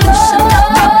telling you to loosen up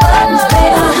my buttons,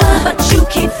 babe. But you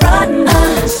keep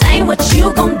frontin', saying what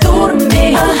you gon' do to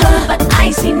me. But I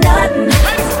ain't seen nothing.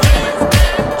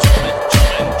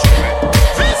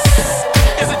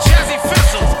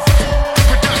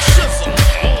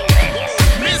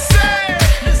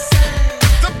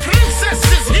 The princess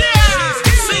is here.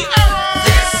 Sierra.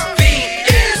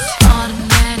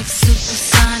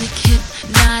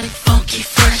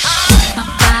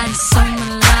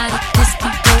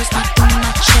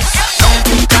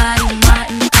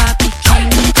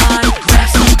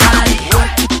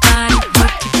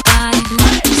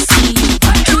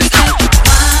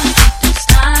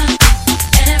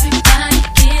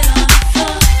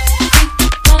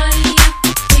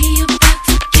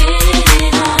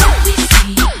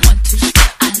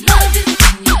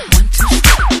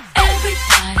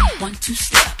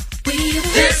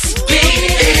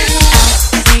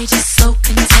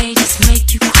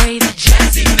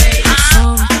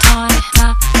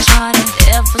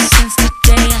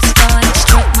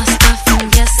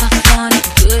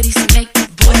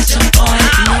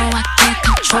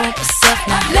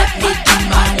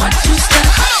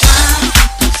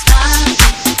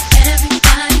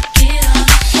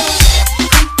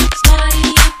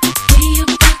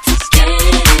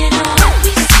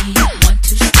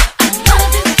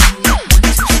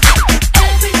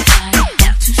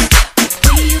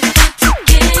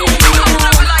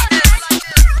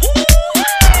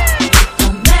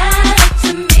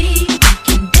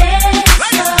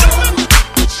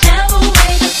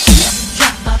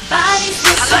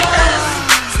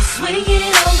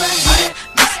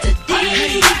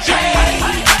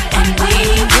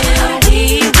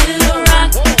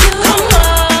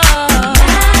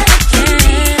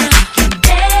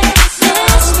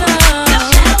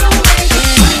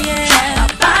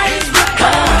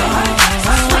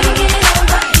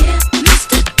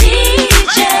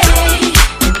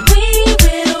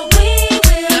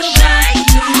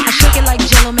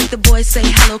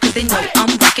 follow cause they know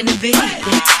I'm rocking the beat.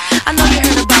 I know you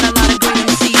heard about a lot of great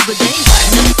MCs, but they ain't got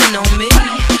nothing on me.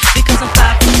 Because I'm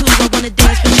 5'2", I wanna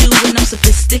dance with you and I'm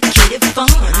sophisticated fun.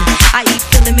 I eat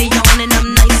filet mignon and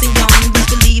I'm nice and young, best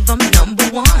believe I'm number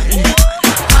one.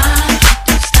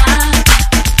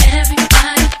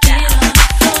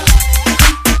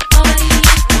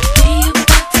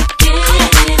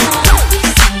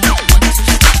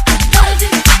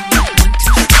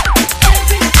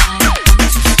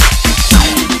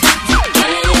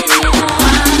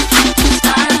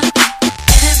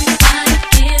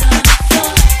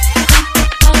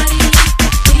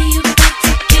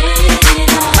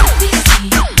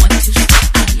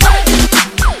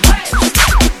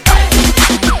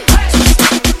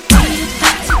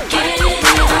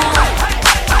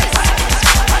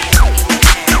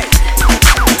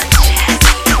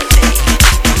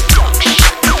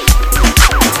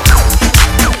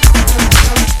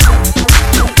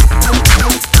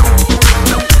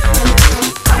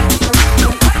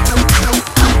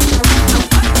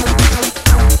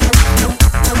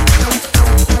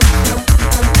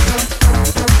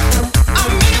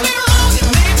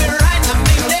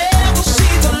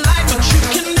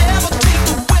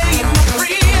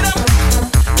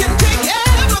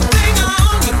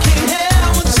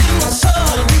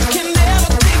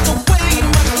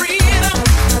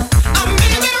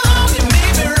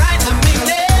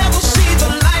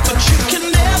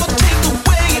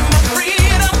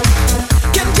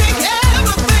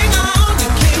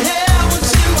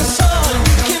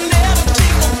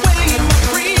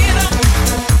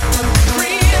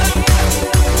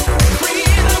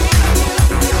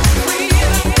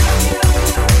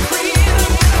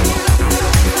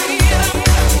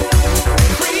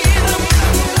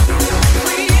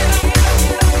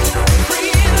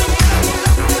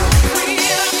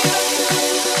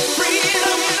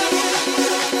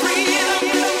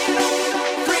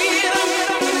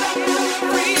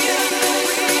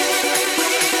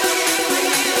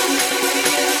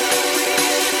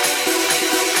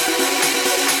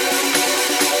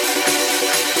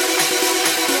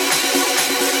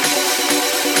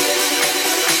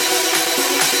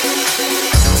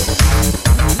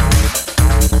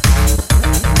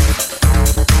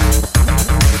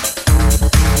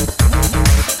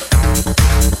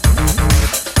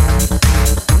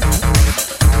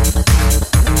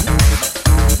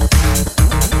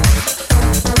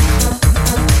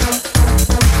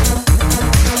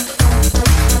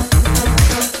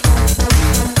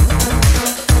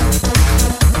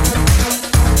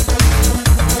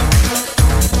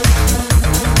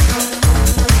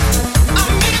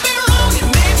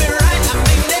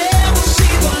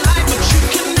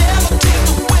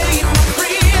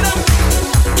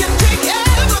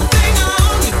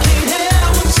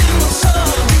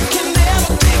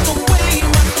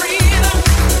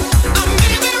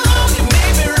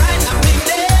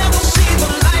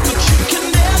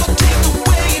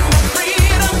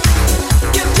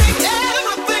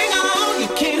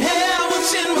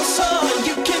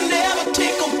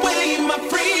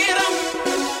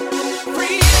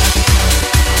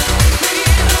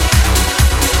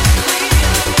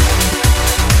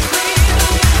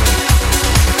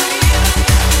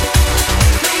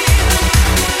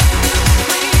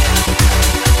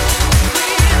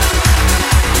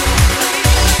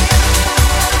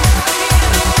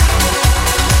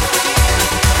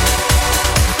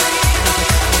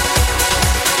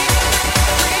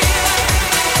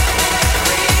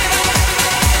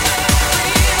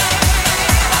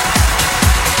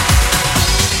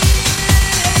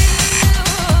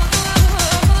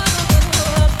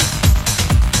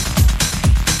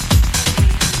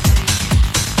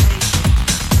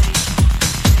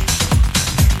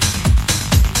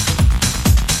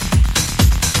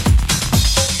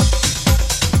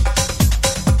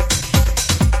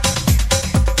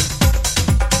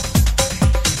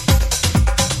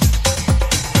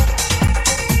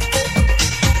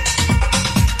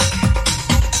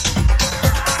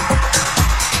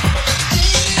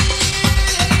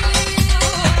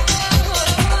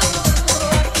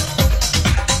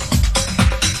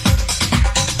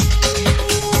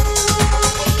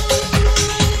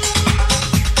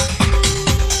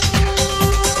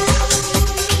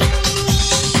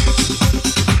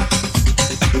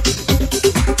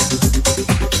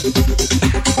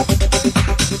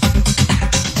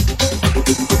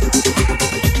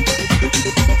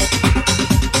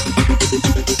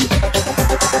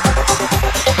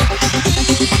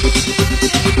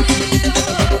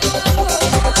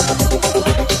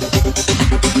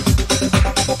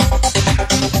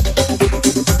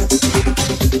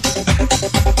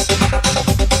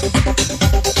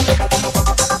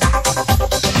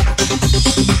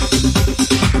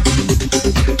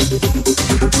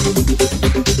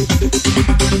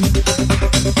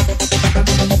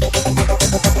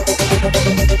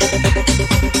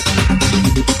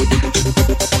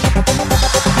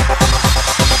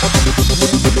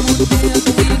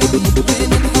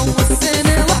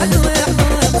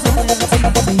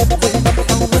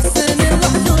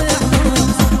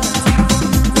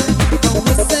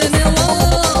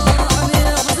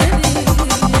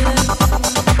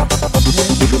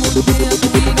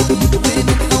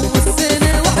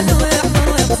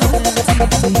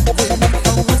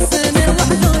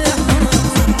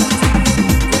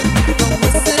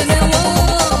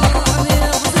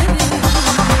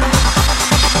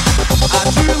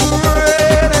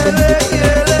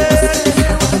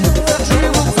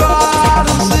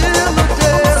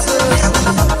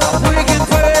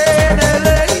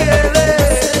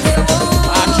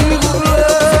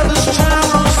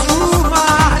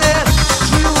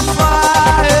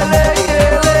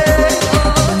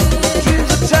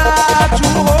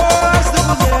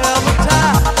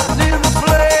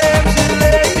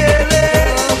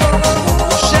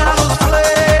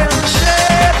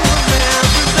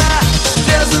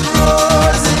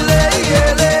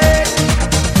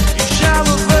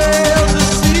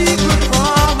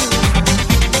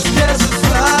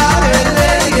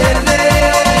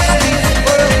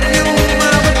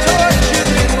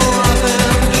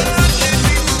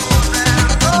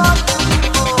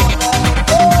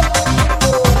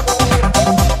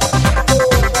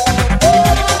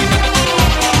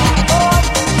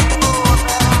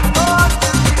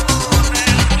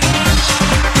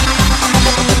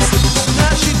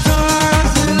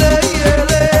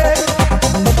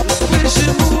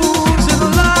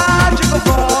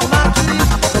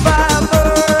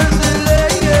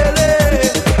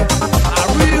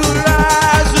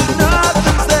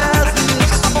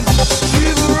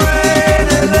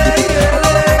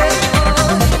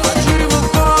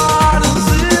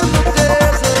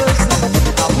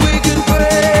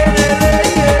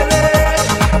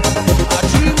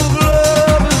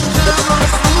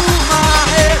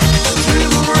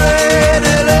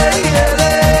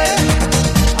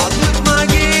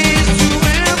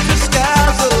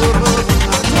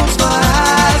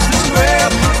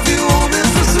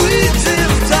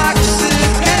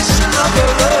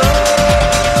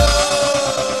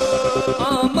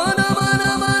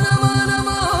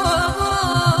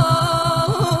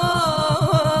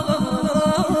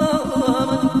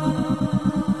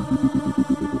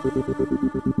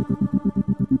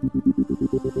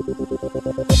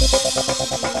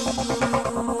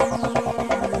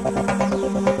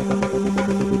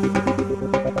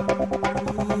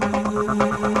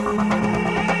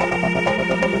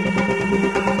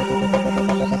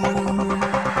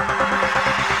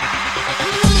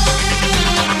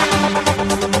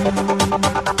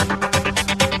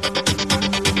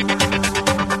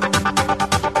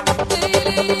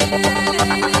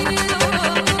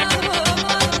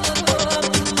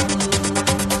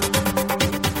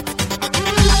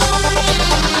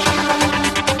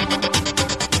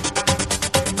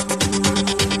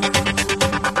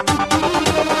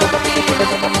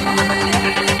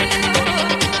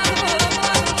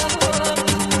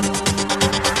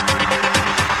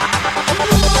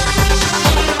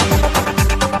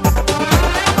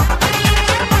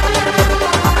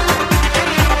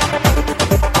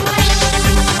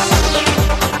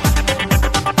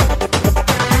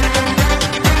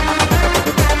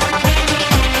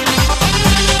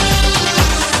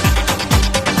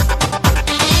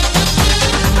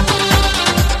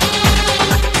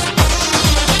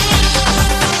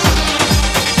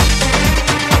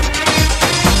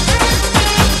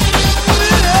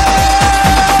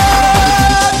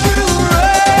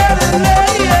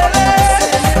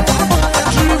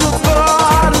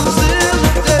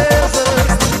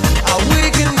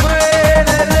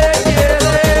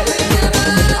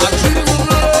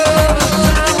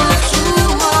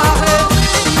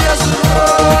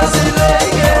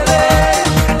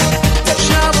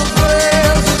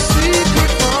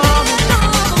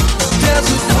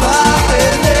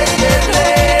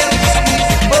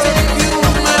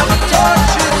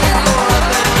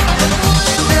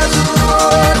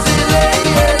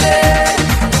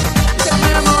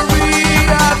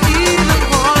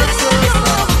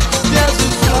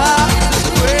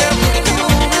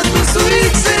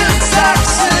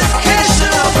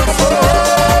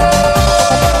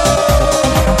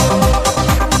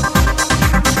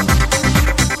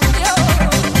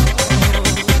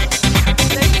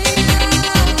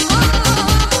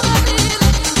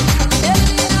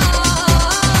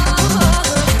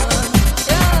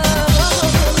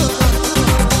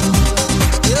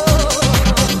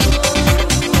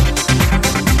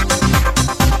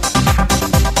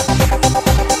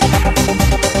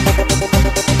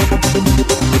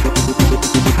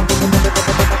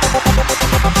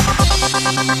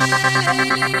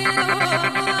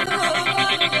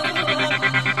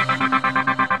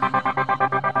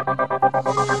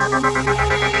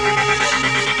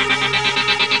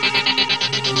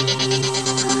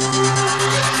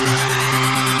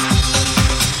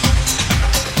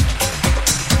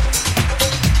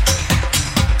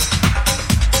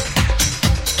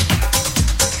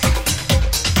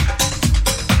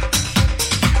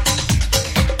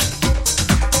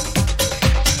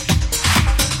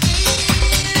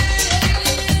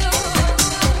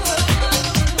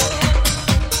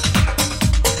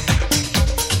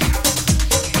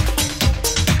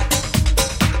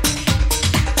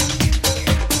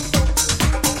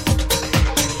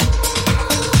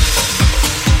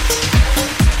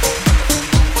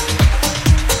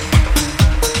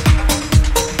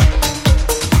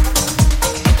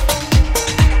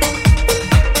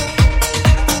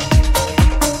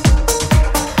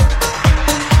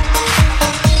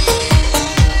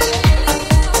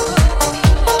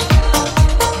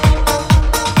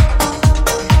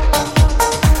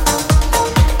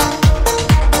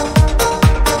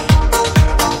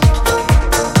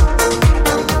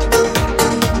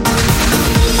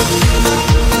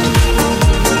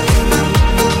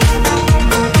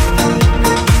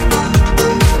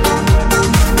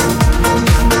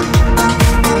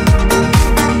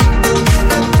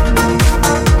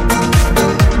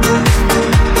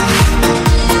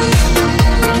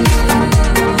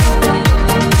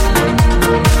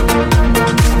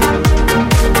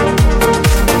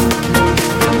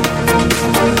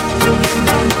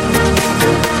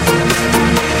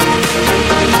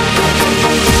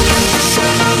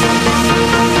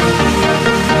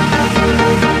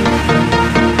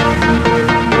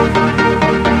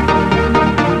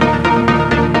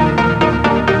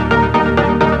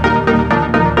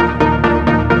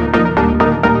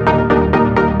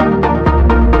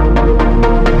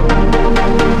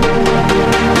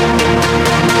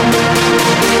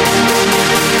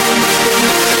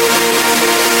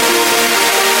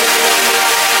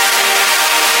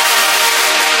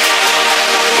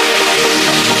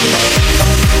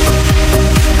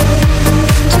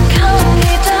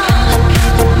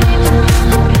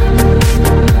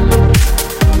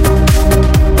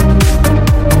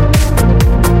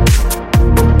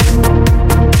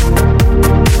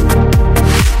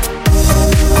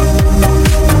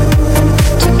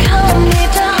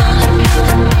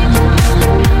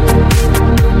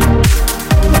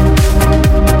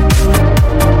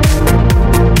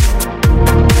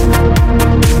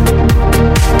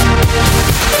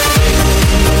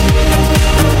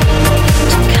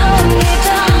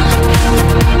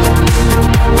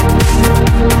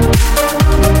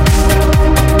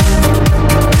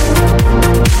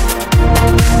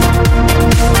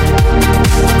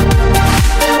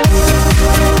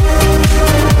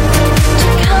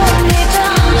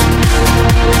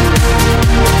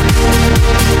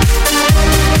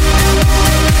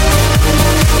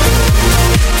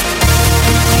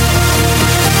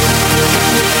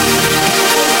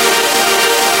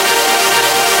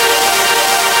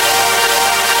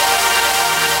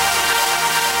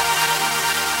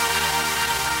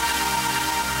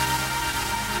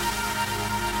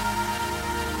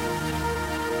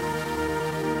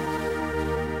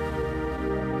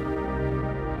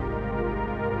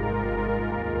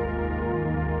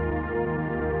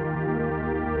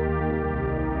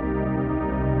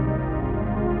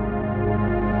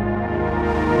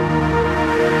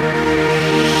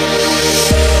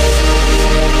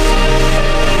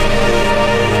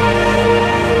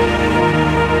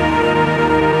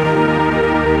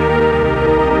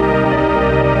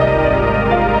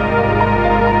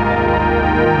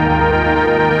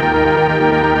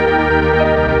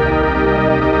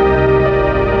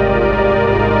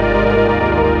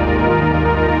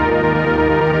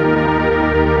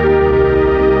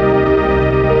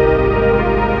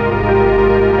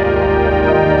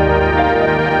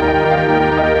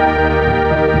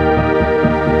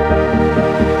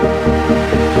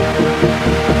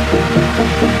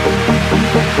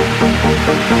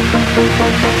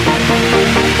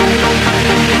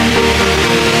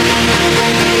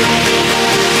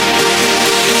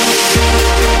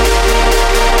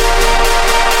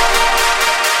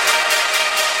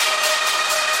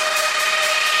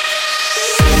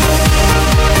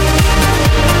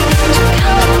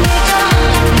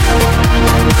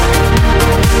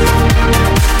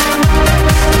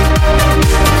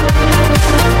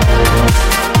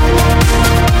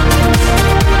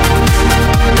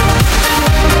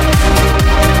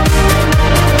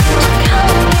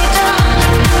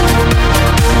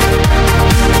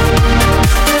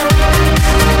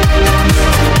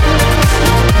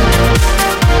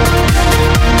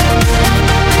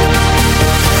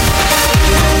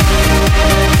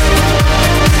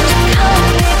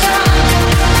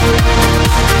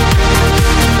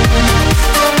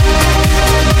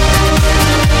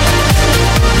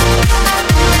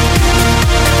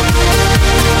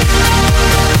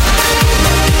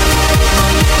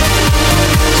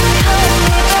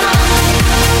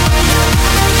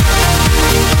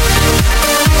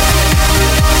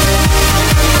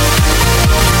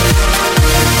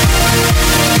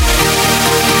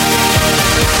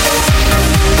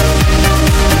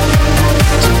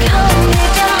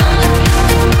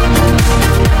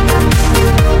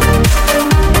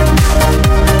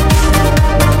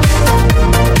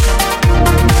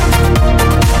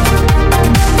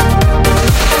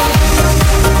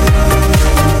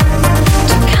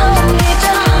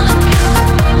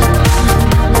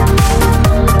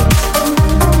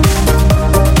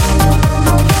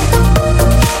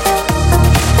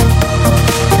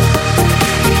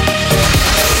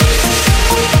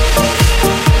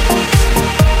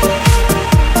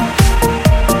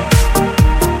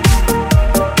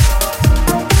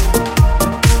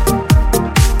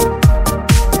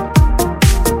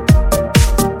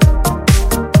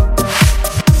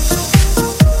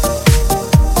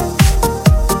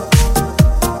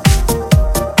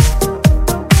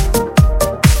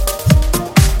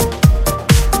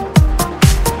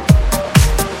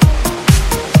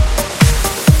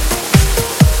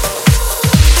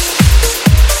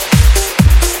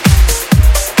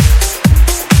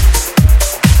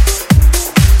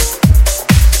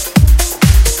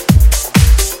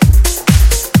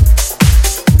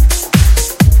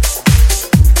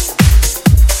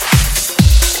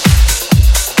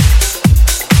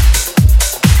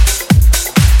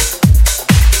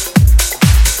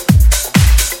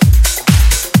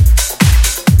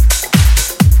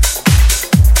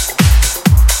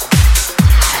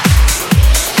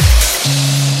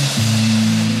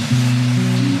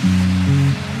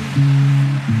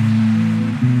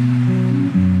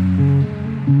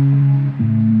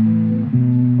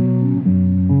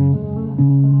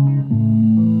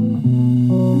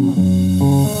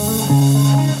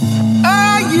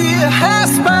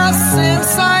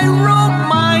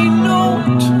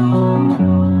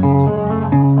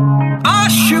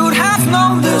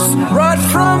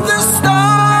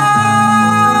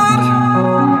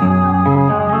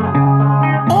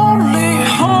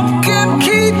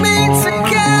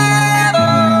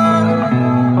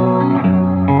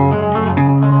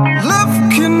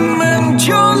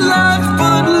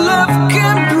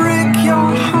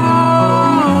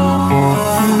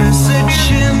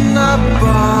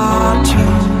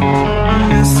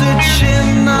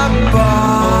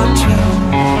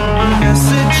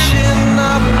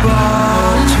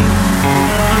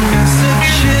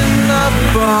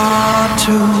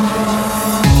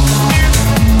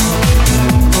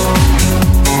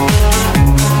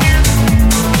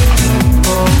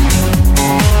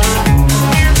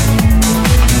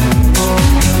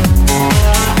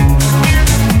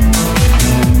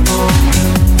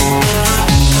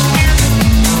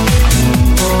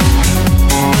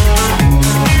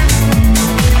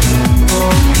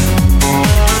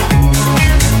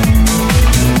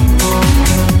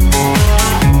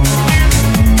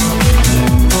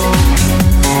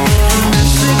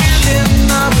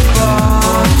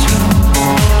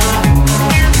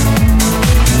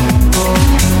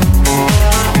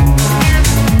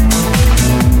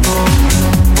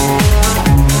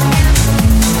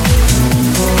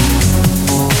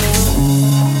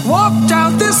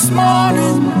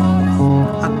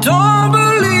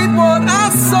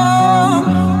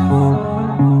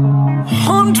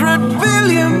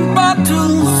 billion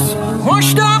bottles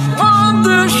washed up on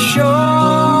the shore.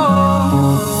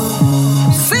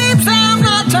 Seems I'm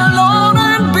not alone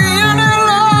in being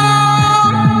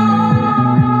alone.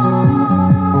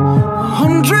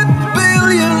 100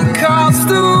 billion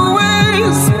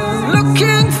castaways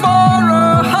looking for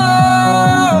a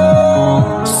home.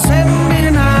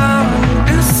 Sending out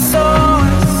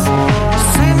SOS,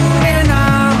 sending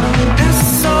out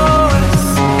SOS,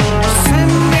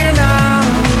 sending out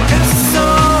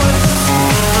SOS,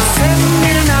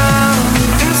 sending out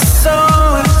SOS.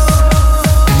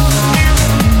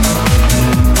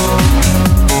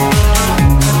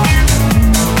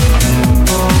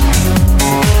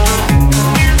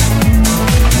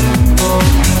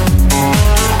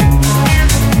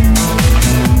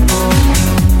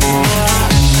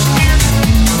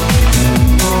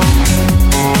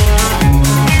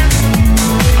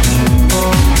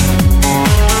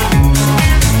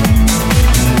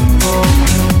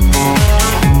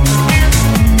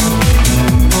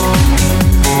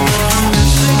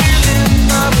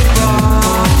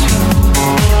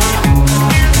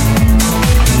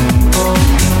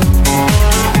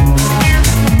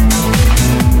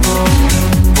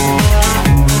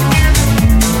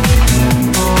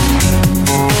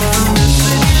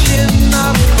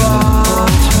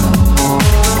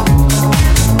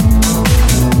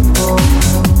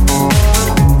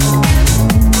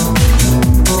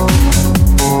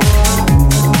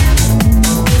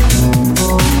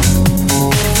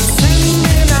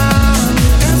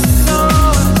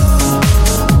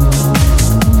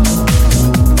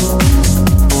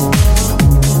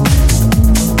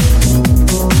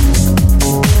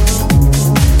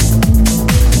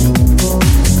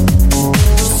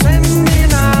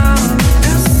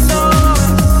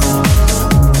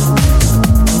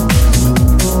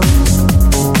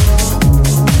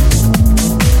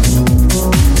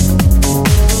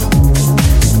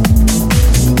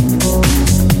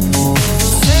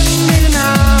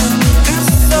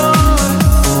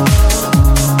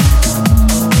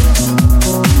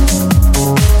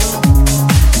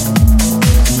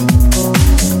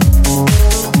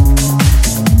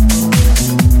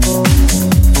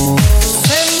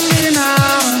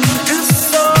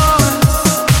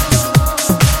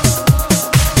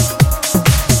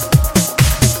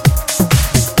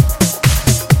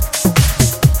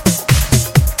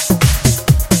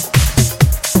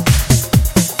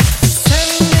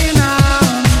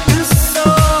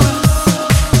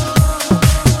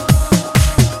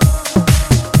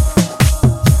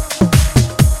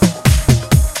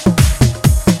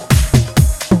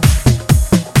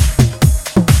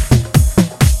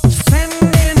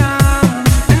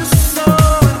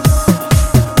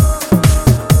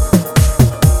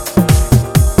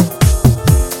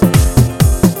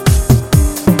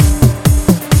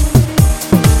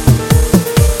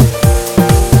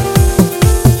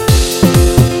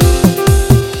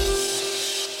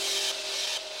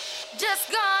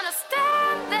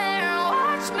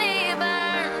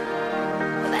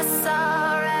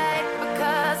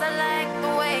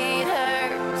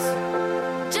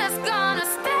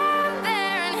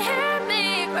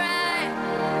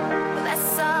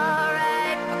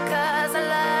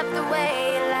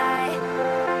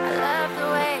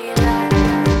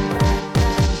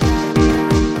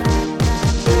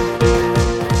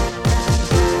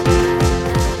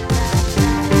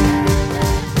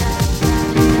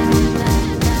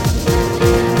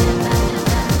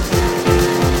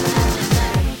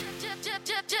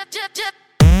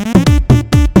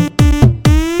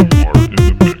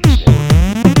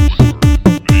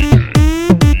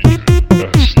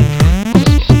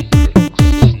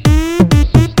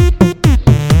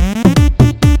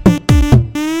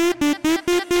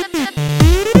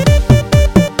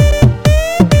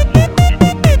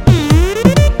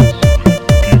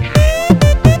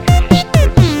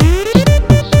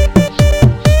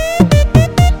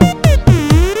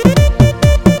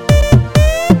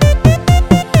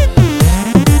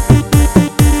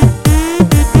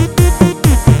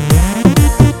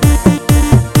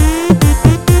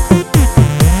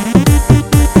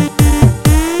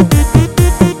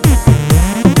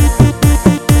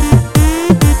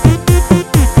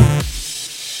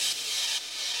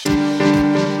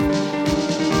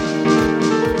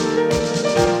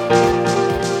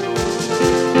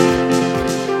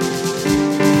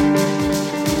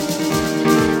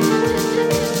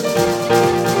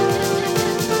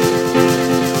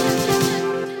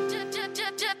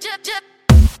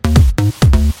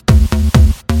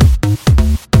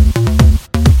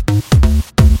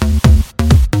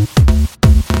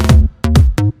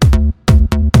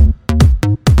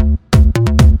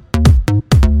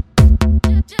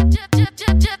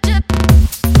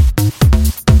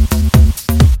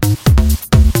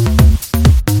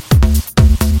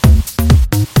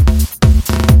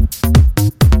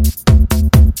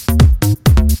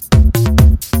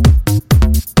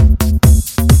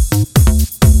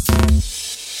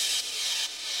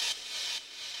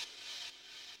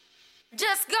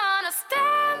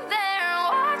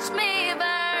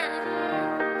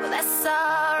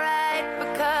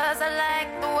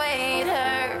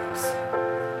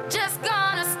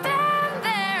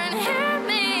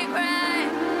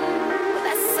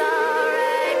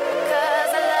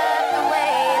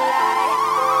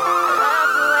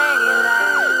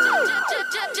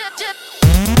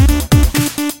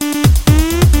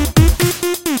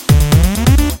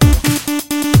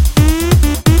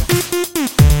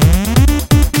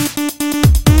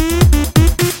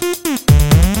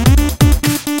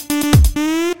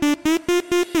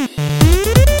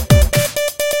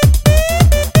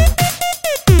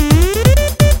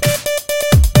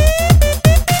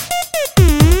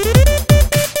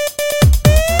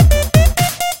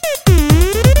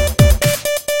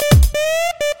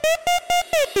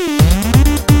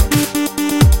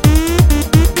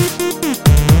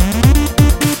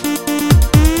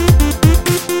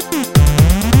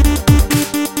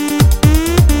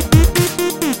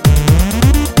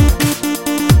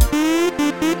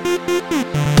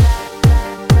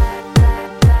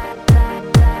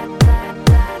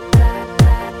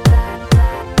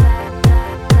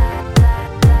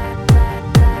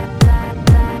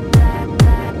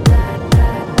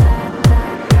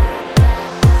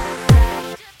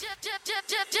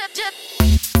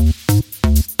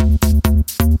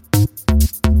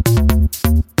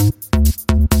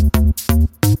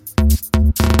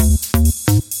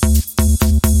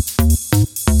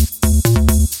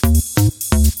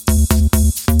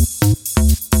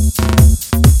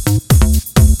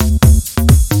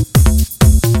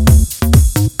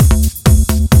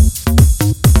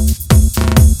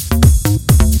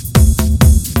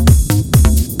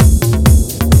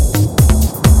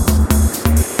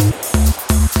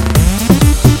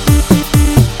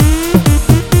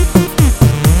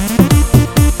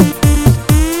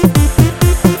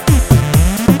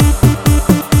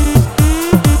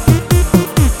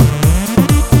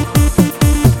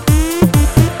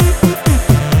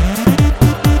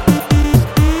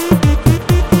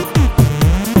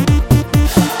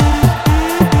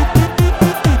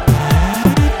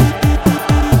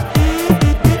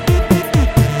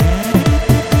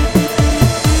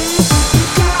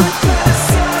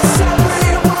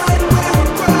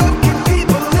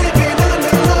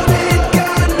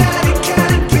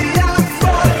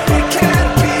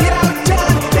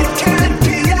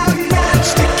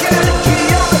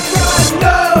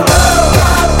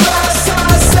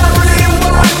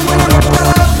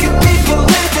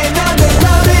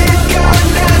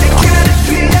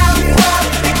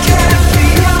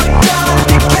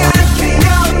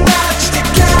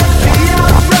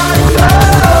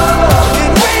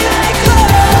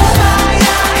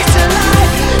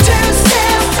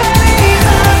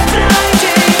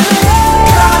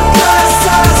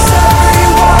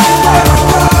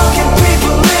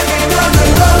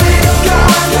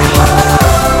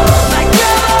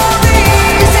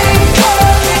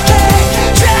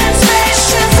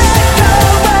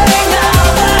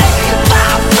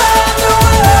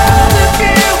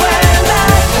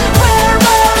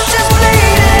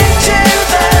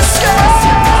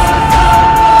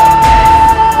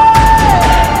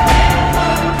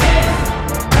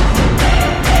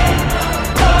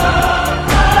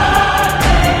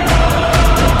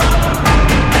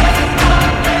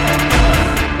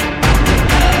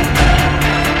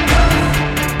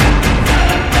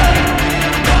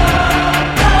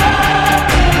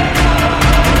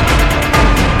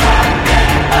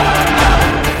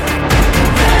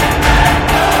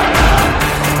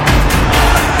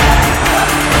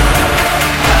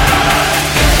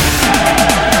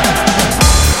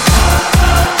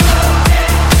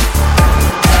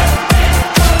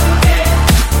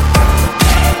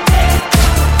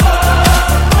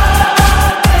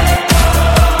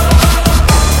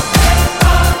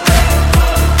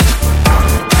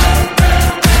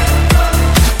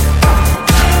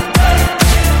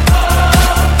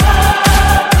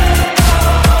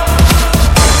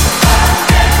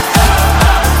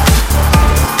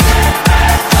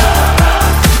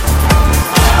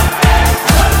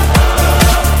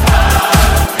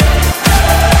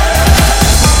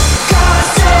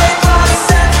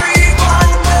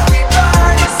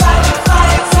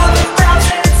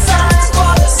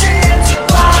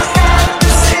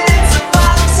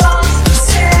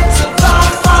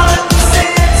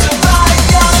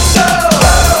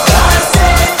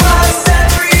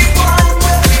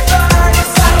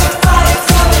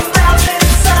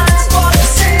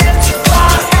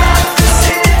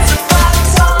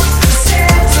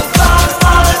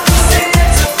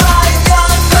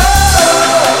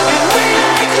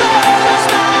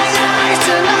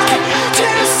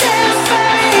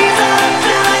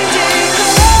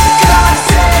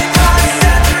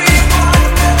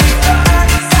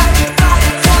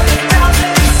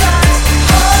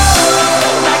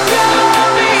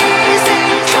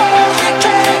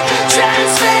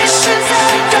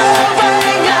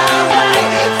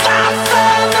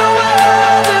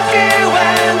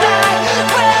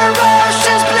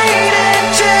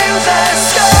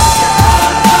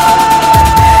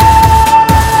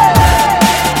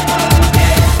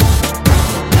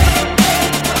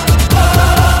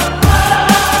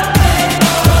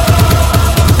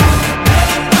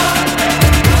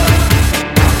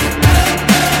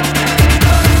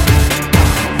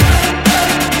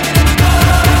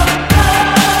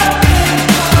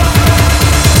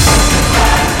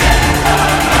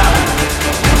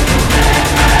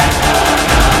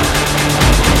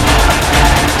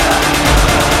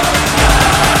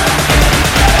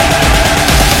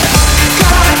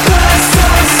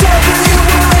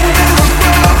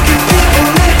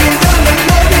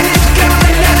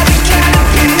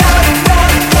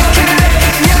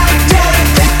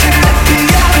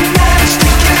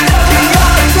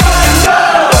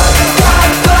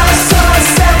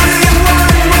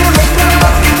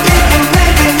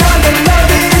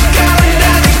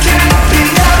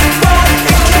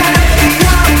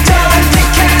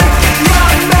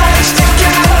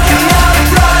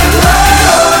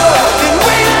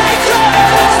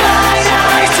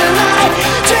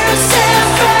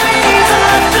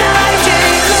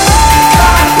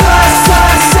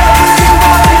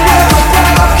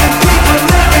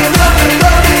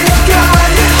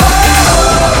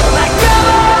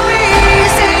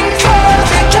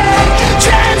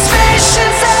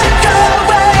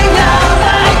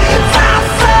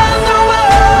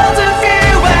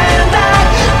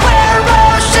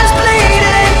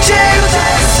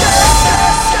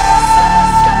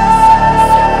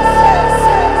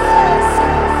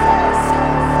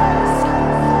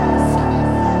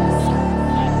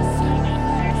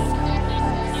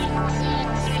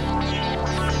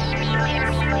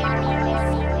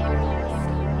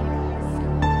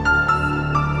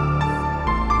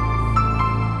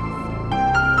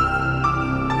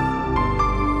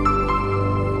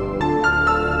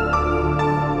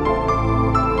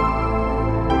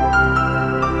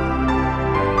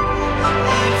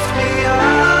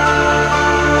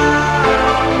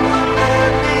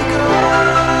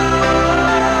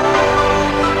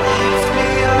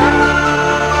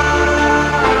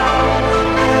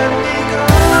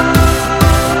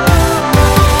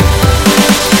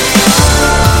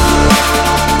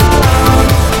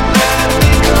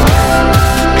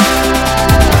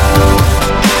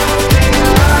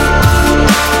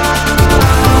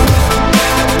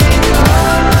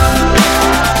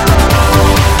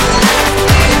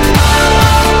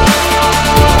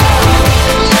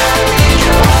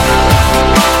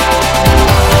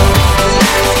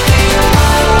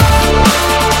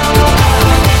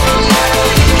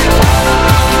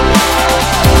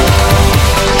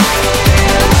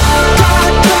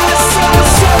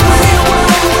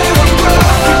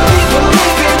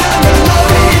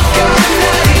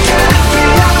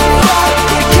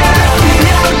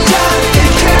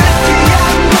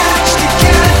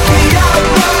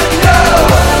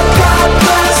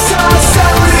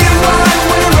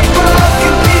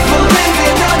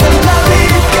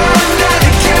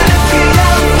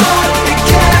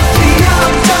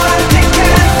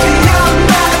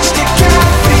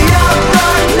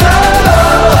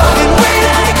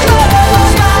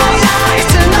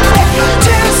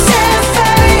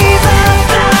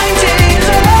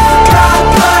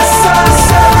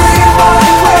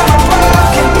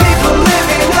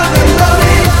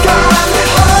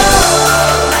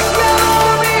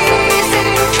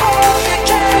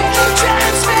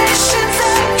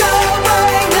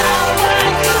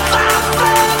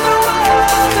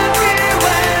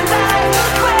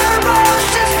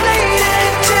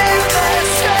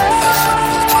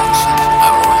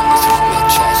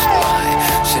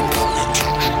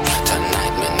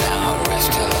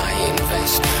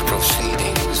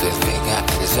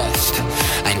 zest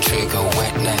and trigger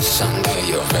wetness under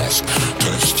your vest.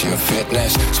 Test your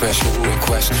fitness, special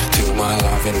request to my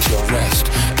love and your rest.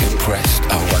 Impressed,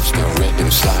 I watch the rhythm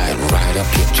slide right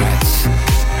up your dress.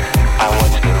 I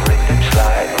watch the rhythm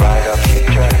slide right up your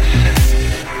dress.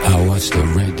 I watch the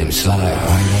rhythm slide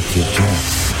right up your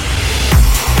dress.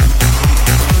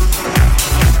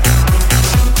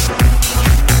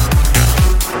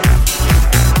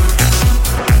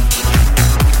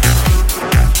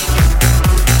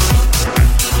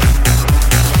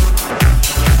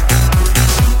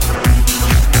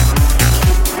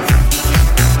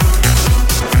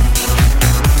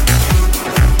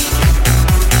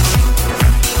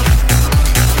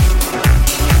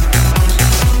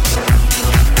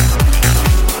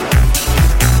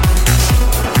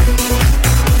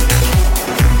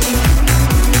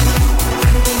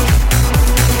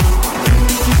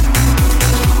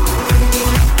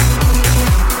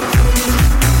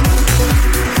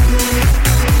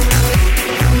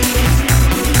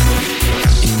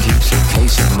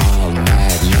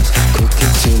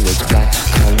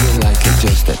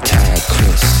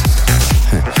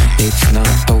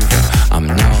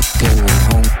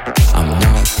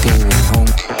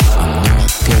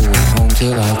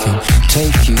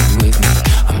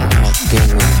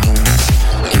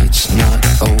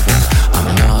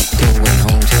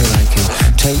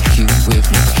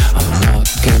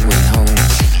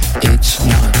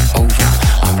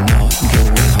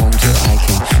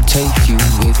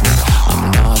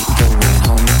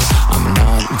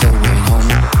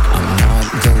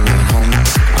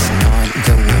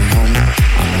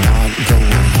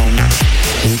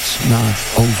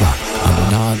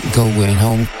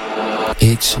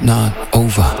 It's not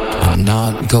over. I'm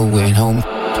not going home.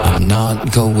 I'm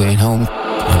not going home.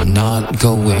 I'm not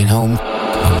going home.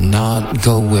 I'm not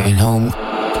going home.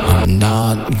 I'm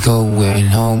not going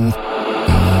home.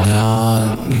 I'm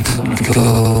not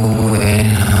going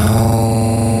home.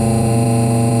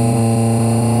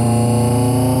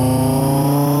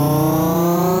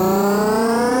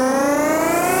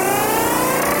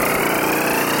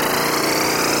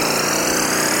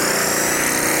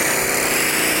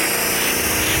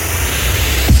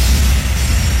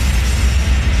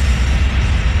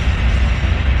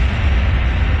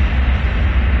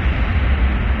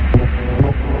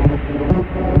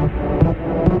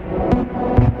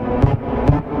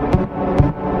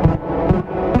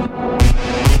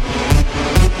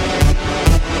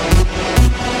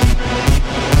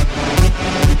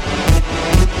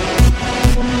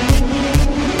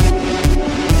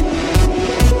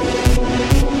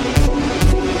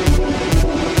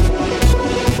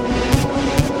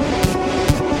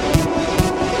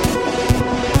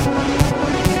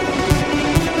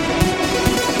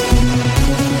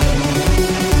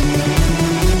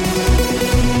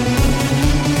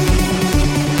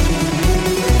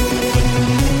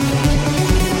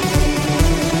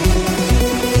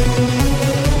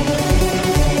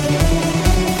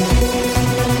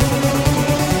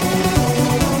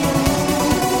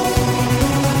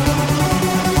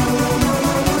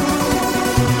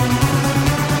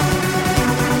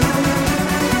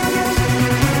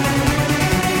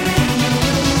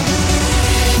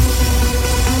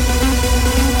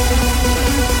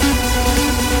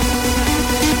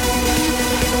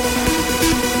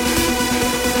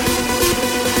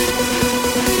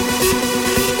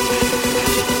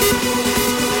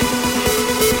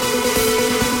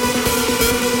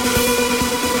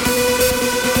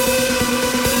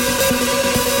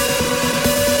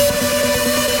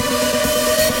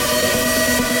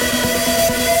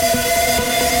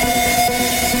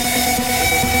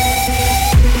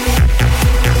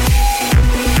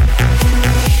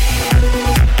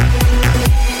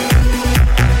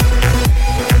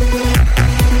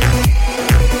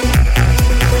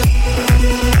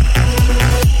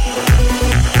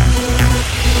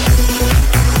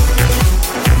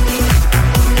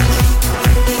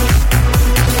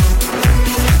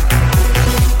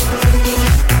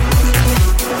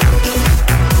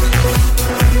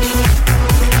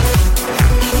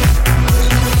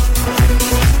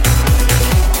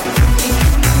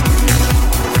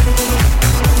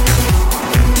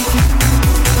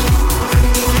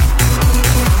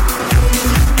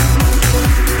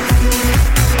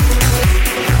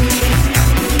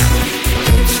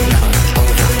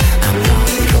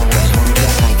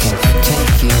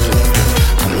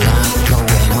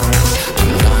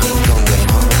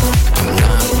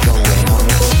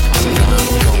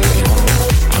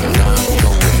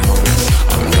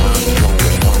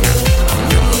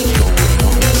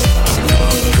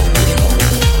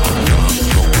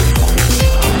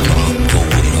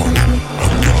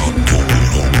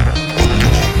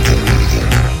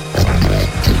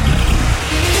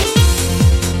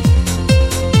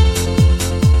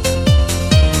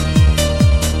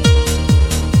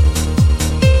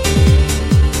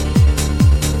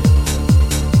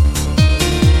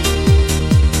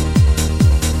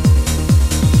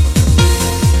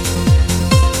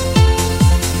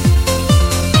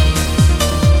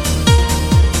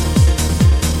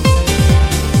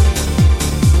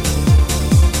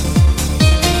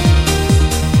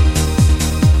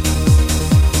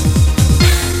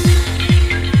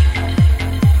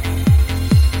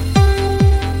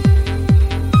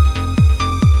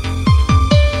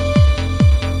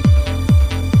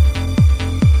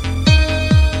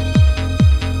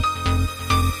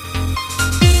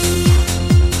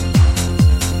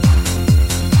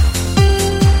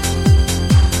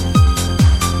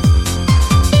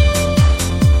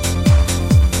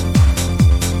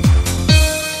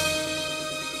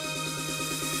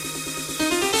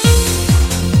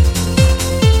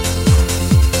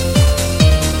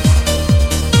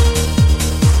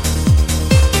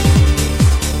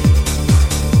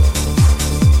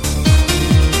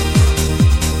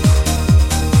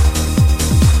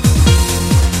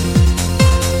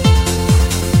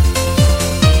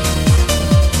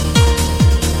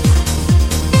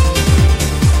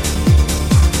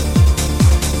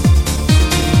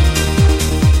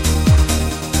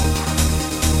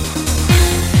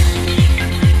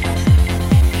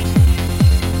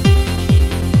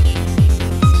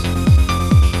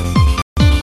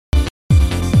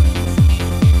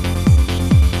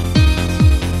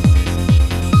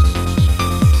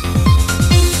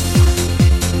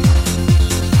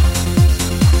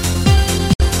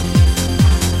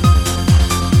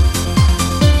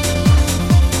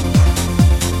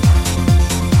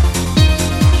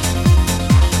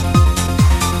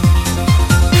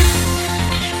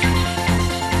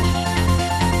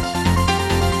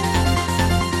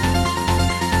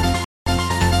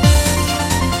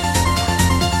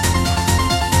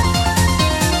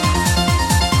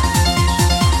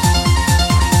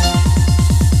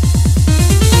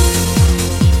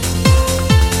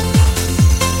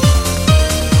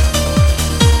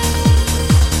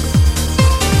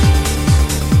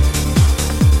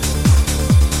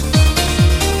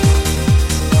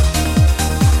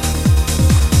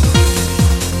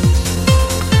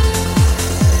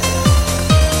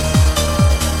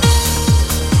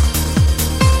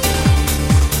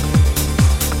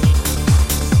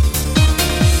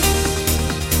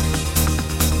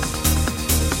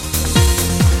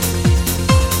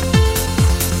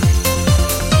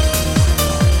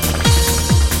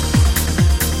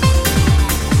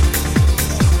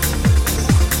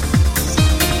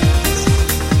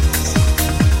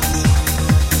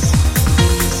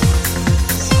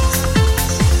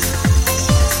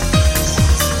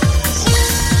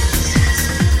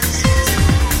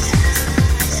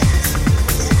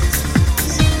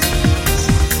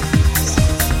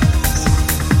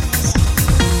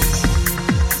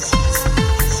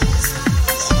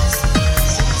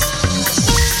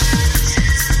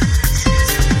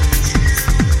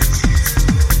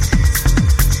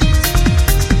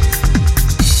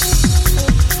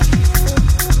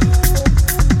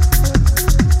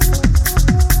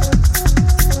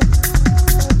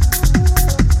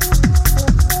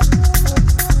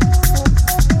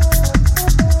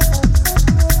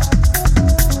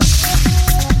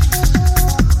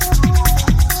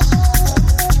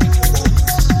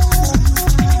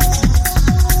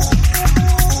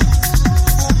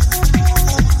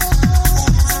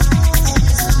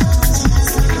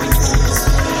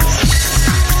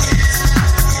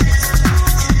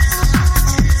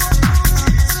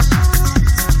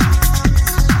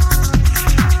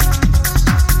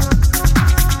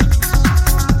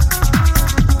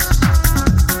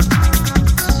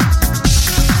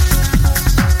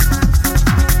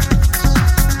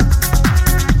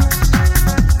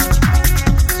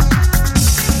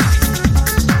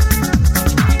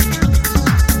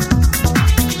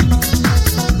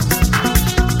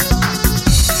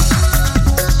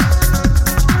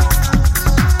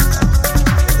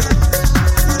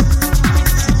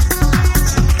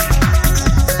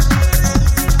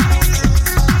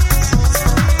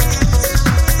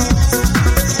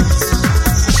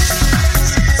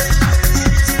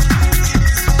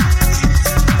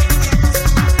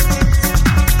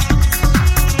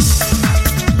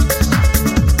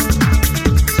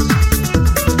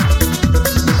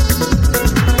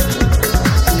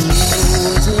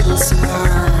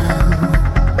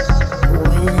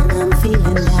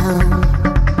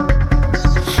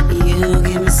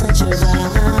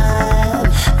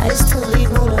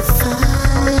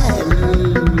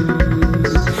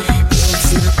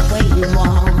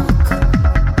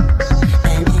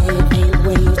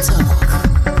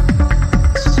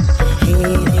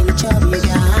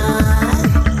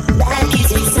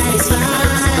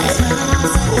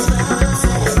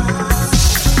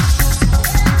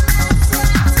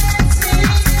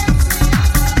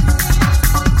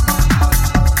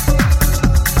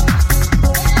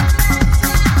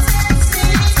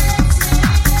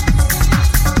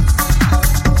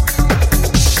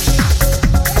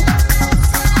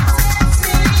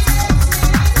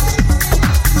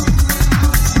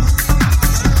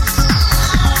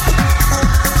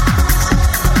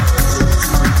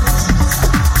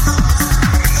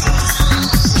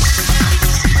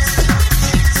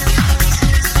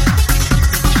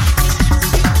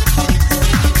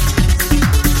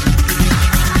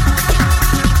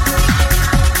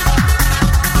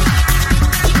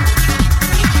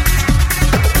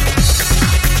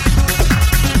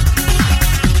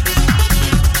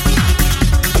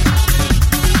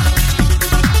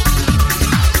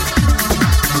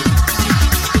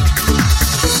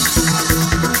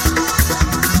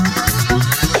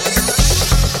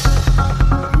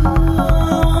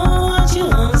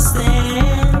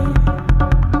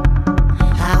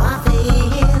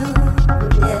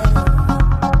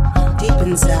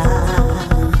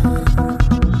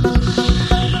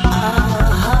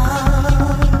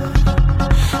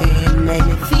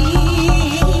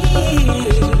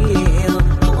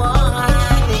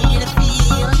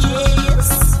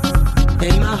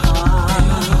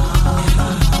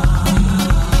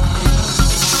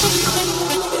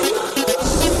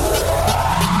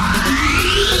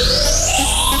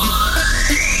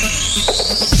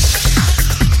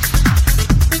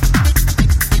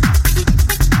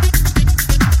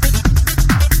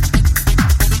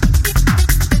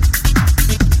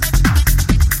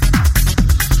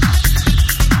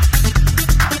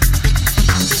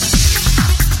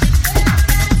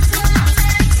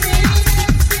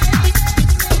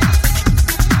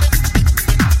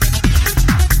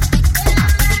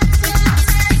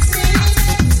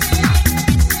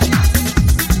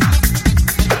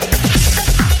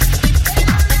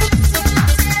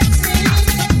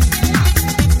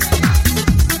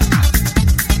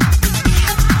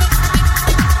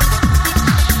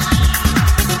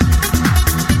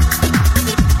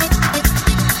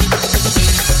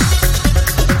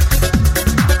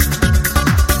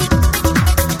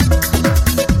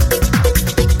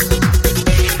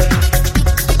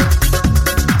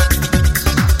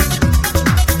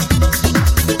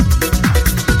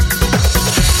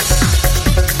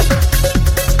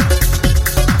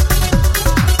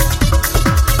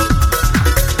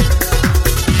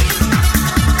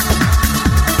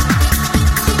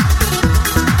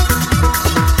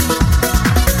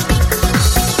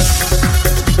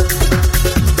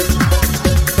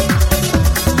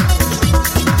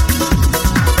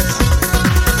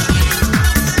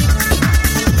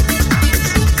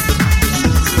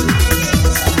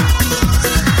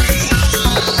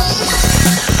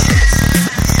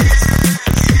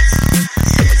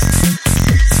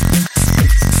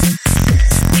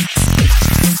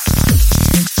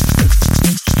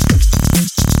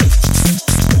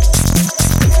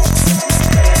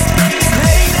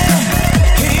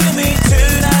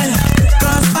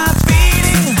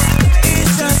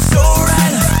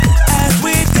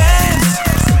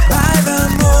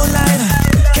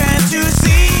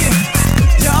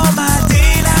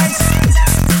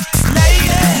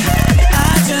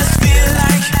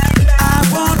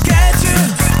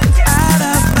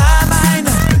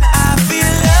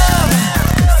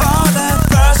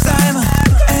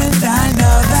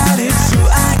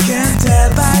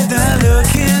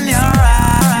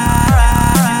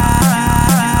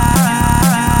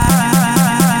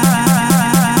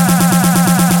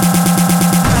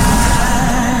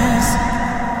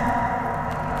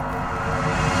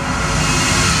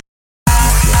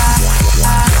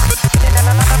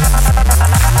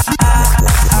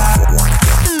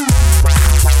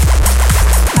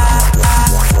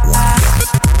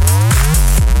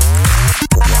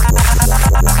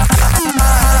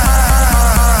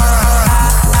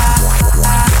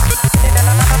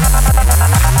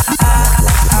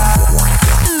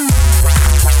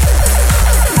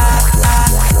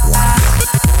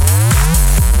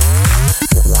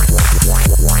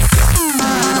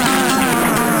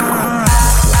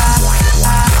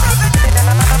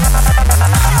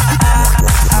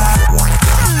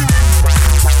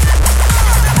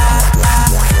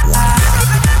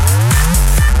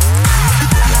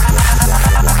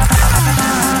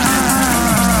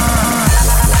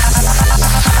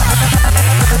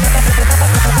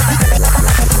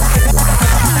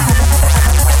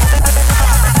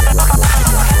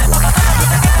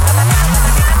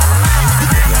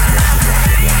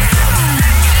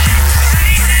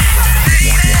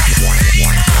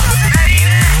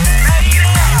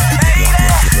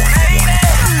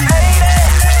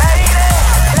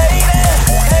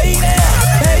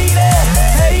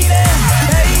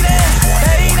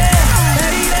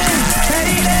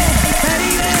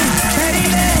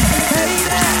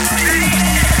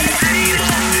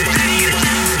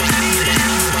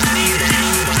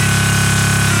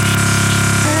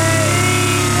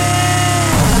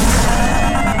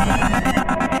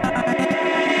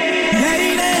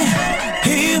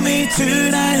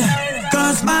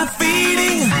 'cause my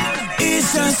feeling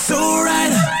is just so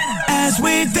right as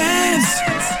we dance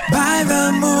by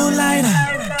the moonlight.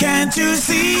 Can't you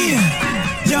see?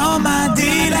 You're my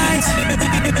delight.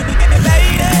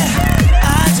 Lady,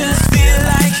 I just feel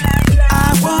like I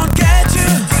won't get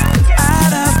you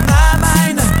out of my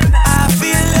mind. I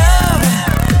feel love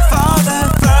for the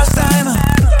first time,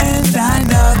 and I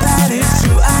know that it's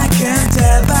true. I can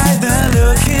tell by the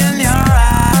look in your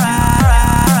eyes.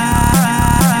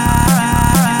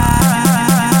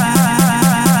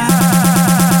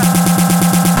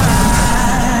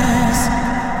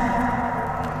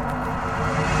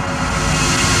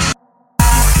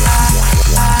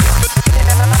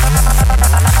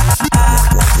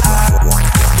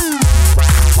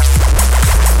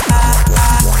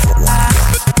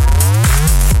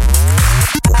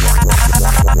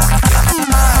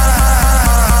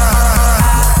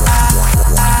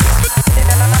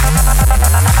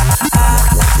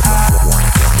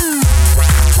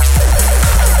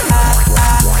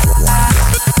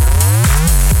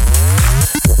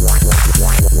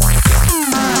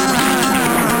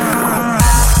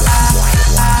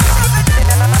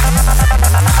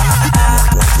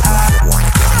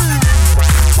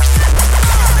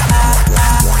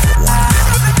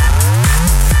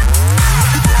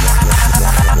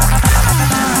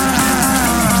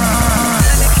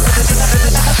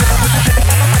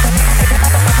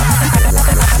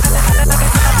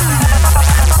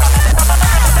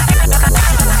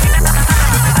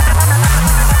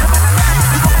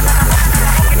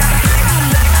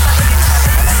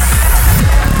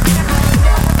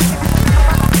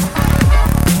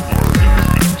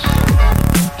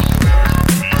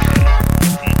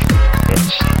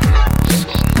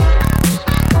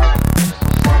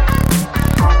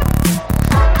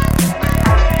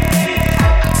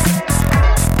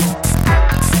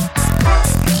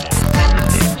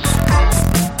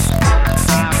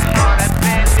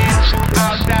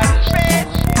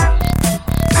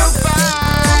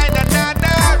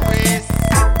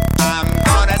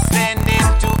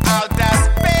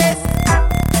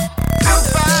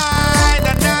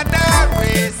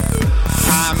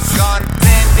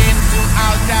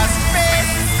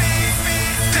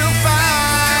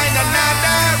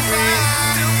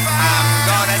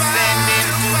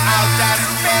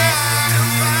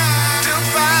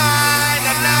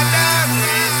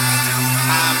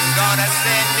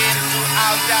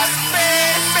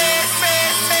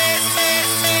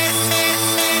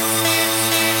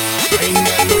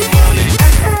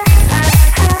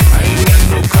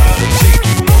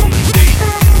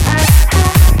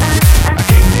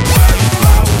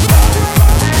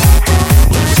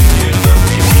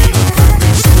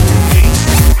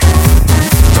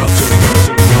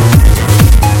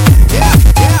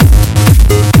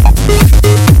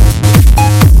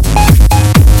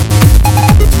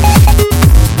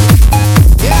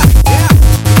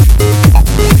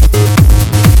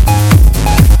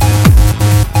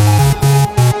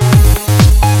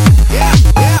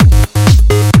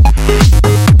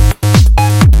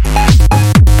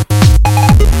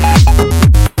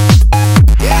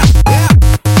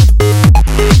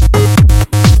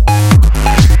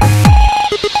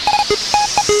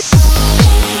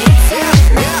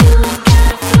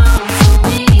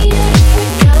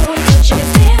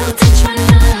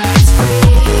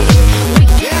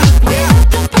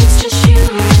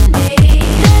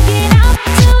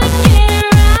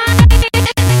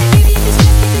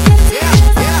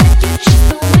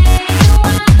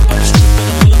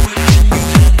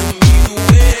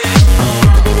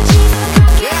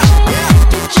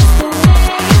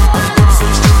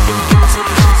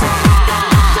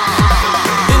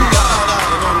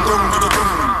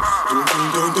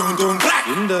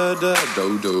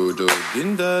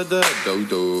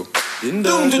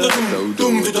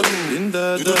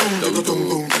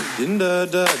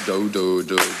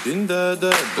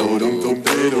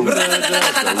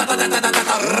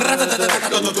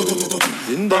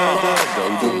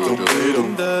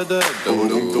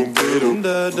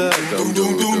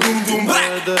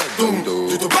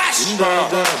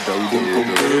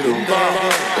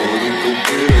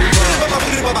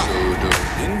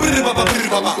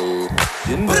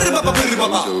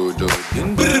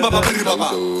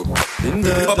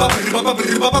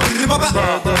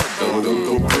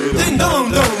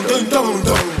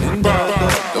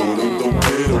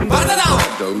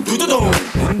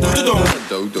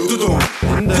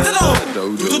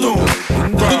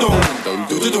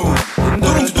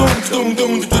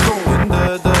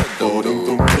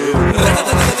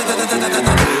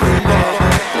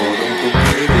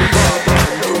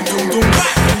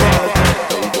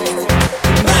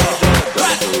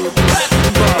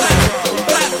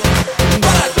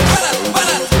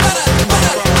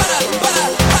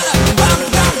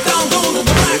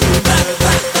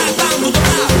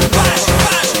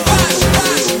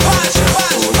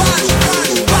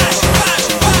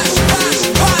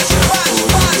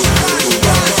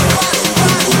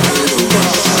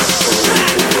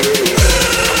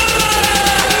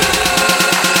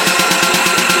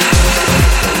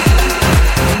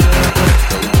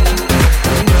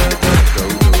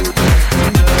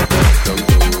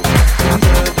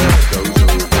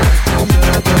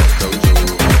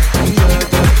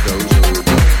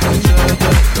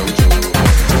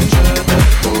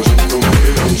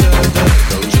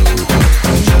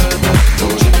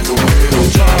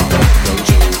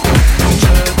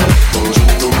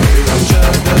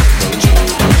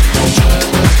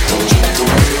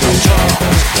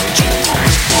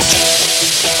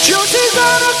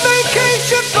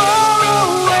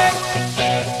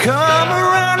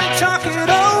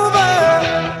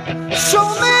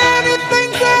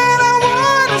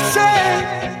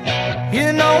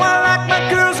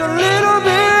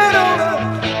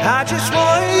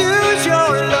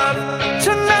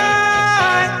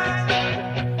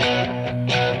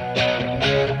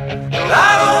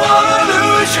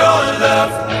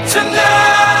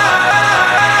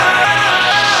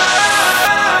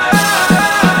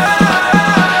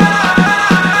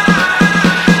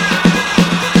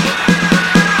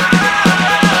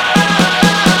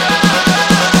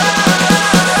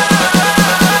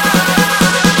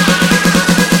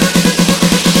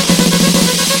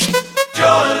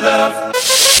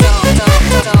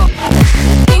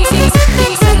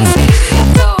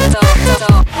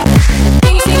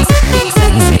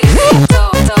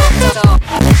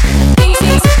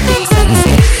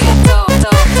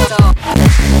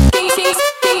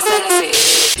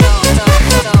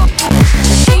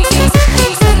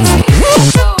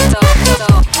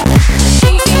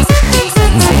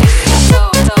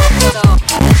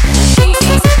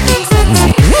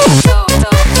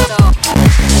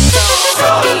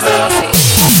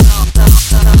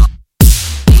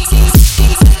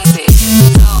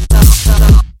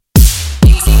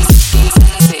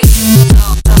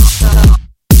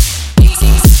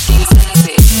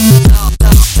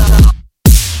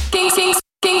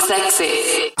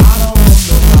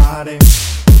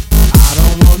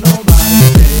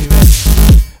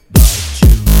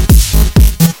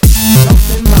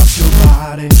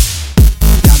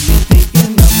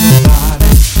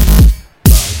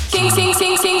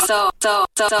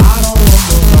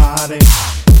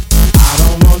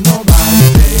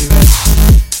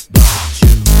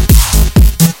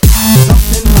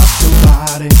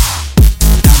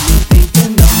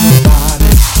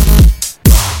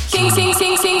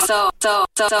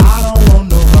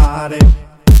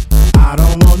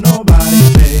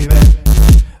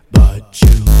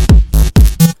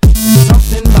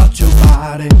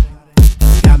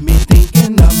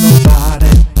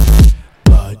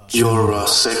 You're a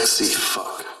sexy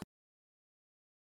fuck.